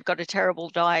until they've got a terrible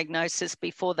diagnosis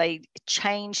before they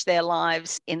change their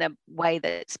lives in a way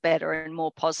that's better and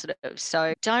more positive.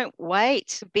 So don't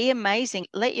wait. Be amazing.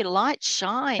 Let your light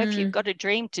shine. If you've got a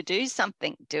dream to do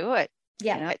something, do it.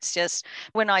 Yeah. It's just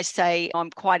when I say I'm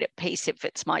quite at peace if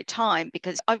it's my time,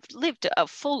 because I've lived a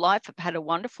full life. I've had a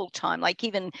wonderful time. Like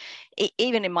even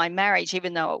in my marriage,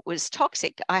 even though it was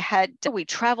toxic, we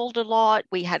traveled a lot.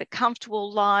 We had a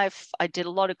comfortable life. I did a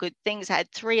lot of good things. I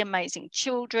had 3 amazing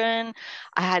children.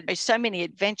 I had so many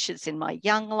adventures in my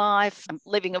young life. I'm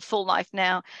living a full life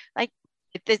now. Like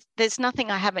there's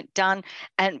nothing I haven't done.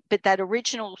 But that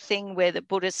original thing where the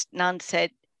Buddhist nun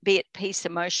said, be at peace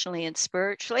emotionally and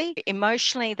spiritually.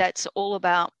 Emotionally, that's all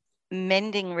about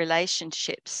mending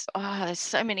relationships. There's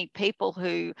so many people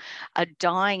who are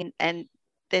dying, and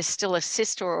there's still a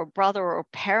sister or a brother or a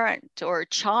parent or a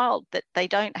child that they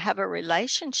don't have a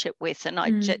relationship with. And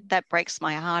that breaks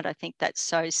my heart. I think that's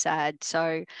so sad.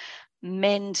 So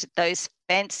mend those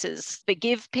fences,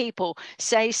 forgive people,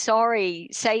 say sorry,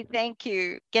 say thank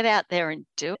you, get out there and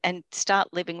do it, and start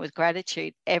living with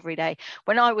gratitude every day.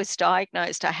 When I was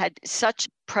diagnosed, I had such a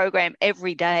program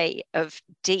every day of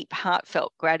deep,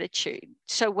 heartfelt gratitude.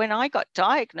 So when I got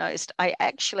diagnosed,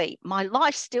 my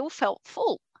life still felt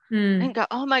full. and go,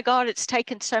 oh my God, it's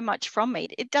taken so much from me.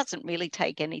 It doesn't really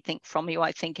take anything from you.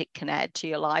 I think it can add to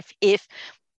your life if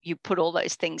you put all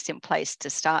those things in place to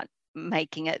start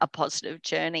making it a positive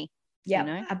journey.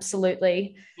 Yeah,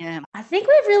 absolutely. Yeah. I think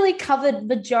we've really covered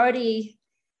majority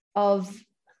of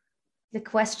the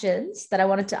questions that I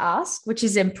wanted to ask, which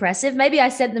is impressive. Maybe I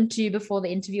sent them to you before the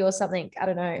interview or something. I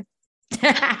don't know.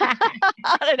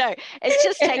 I don't know. It's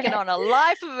just taken on a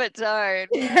life of its own.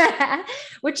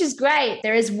 Which is great.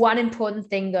 There is one important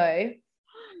thing though.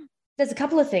 There's a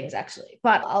couple of things actually,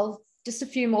 but just a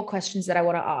few more questions that I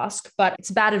want to ask, but it's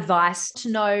about advice, to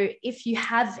know if you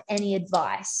have any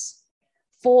advice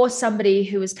for somebody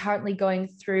who is currently going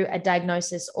through a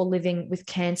diagnosis or living with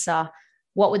cancer.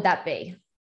 What would that be?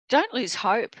 Don't lose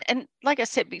hope. And like I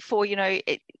said before,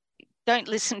 don't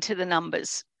listen to the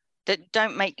numbers.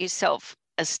 Don't make yourself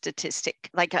a statistic.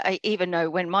 Like, I even know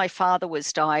when my father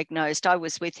was diagnosed, I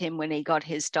was with him when he got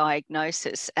his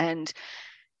diagnosis, and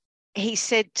he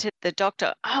said to the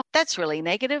doctor, oh, that's really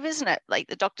negative, isn't it? Like,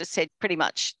 the doctor said, pretty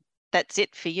much, that's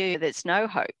it for you. There's no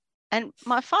hope. And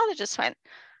my father just went,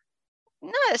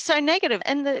 no, it's so negative.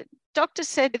 And the doctor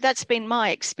said, that's been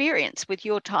my experience with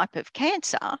your type of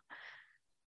cancer.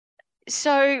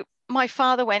 So my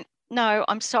father went, no,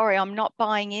 I'm sorry, I'm not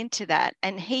buying into that.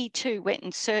 And he too went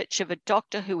in search of a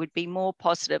doctor who would be more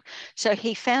positive. So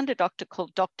he found a doctor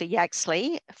called Dr.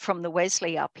 Yaxley from the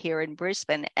Wesley up here in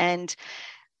Brisbane. And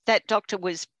that doctor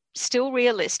was still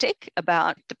realistic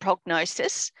about the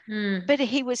prognosis, but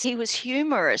he was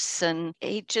humorous. And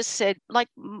he just said, like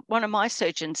one of my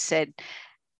surgeons said,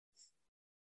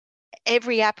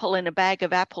 every apple in a bag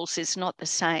of apples is not the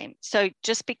same. So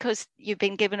just because you've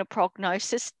been given a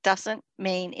prognosis doesn't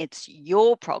mean it's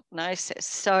your prognosis.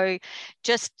 So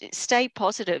just stay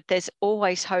positive. There's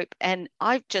always hope. And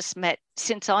I've just met,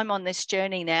 since I'm on this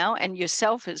journey now, and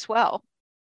yourself as well,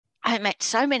 I met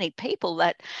so many people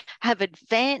that have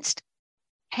advanced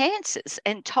cancers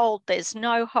and told there's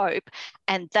no hope,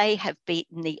 and they have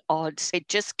beaten the odds. They're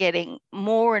just getting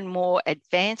more and more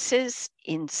advances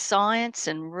in science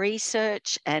and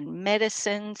research and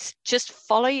medicines. Just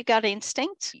follow your gut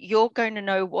instinct. You're going to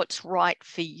know what's right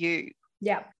for you.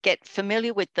 Yeah. Get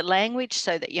familiar with the language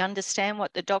so that you understand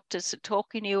what the doctors are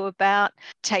talking to you about.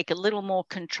 Take a little more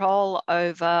control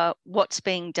over what's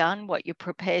being done, what you're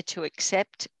prepared to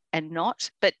accept and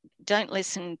not. But don't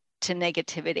listen to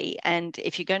negativity. And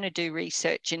if you're going to do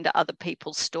research into other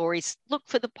people's stories, look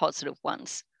for the positive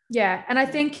ones. Yeah. And I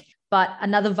think, but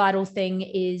another vital thing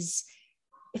is,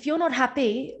 if you're not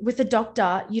happy with a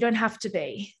doctor, you don't have to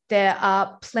be. There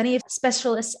are plenty of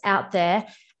specialists out there.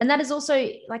 And that is also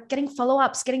like getting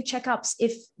follow-ups, getting checkups.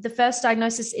 If the first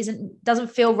diagnosis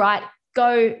doesn't feel right,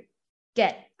 go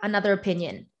get another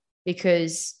opinion,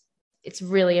 because it's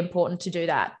really important to do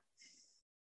that.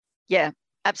 Yeah,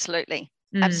 absolutely.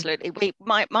 Absolutely.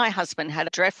 My husband had a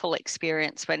dreadful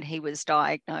experience when he was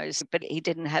diagnosed, but he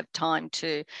didn't have time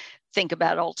to think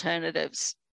about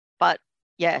alternatives. But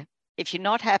yeah, if you're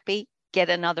not happy, get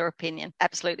another opinion.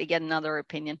 Absolutely get another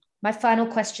opinion. My final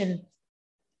question,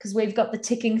 because we've got the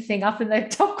ticking thing up in the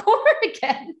top corner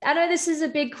again. I know this is a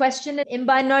big question, and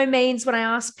by no means when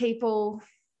I ask people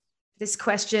this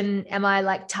question, am I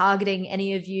like targeting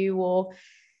any of you or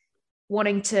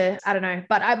wanting to, I don't know.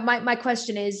 But my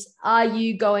question is, are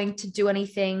you going to do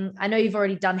anything? I know you've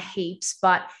already done heaps,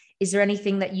 but is there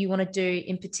anything that you want to do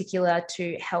in particular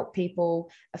to help people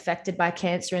affected by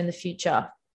cancer in the future?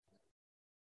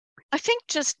 I think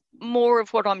just more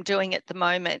of what I'm doing at the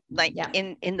moment. Like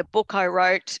in the book I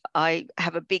wrote, I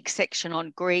have a big section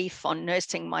on grief, on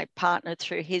nursing my partner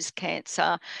through his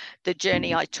cancer, the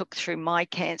journey I took through my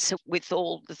cancer with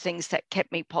all the things that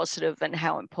kept me positive and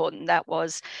how important that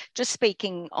was. Just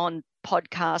speaking on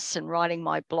podcasts and writing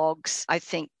my blogs. I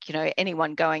think,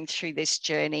 anyone going through this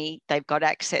journey, they've got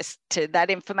access to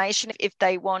that information if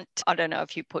they want. I don't know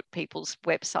if you put people's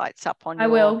websites up on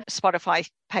your Spotify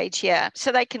page. Yeah.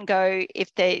 So they can go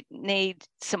if they need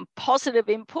some positive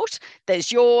input.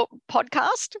 There's your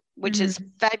podcast, which is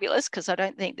fabulous, because I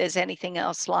don't think there's anything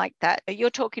else like that. You're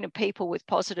talking to people with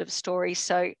positive stories.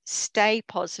 So stay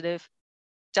positive.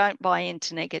 Don't buy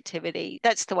into negativity.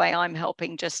 That's the way I'm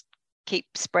helping, just keep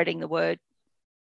spreading the word.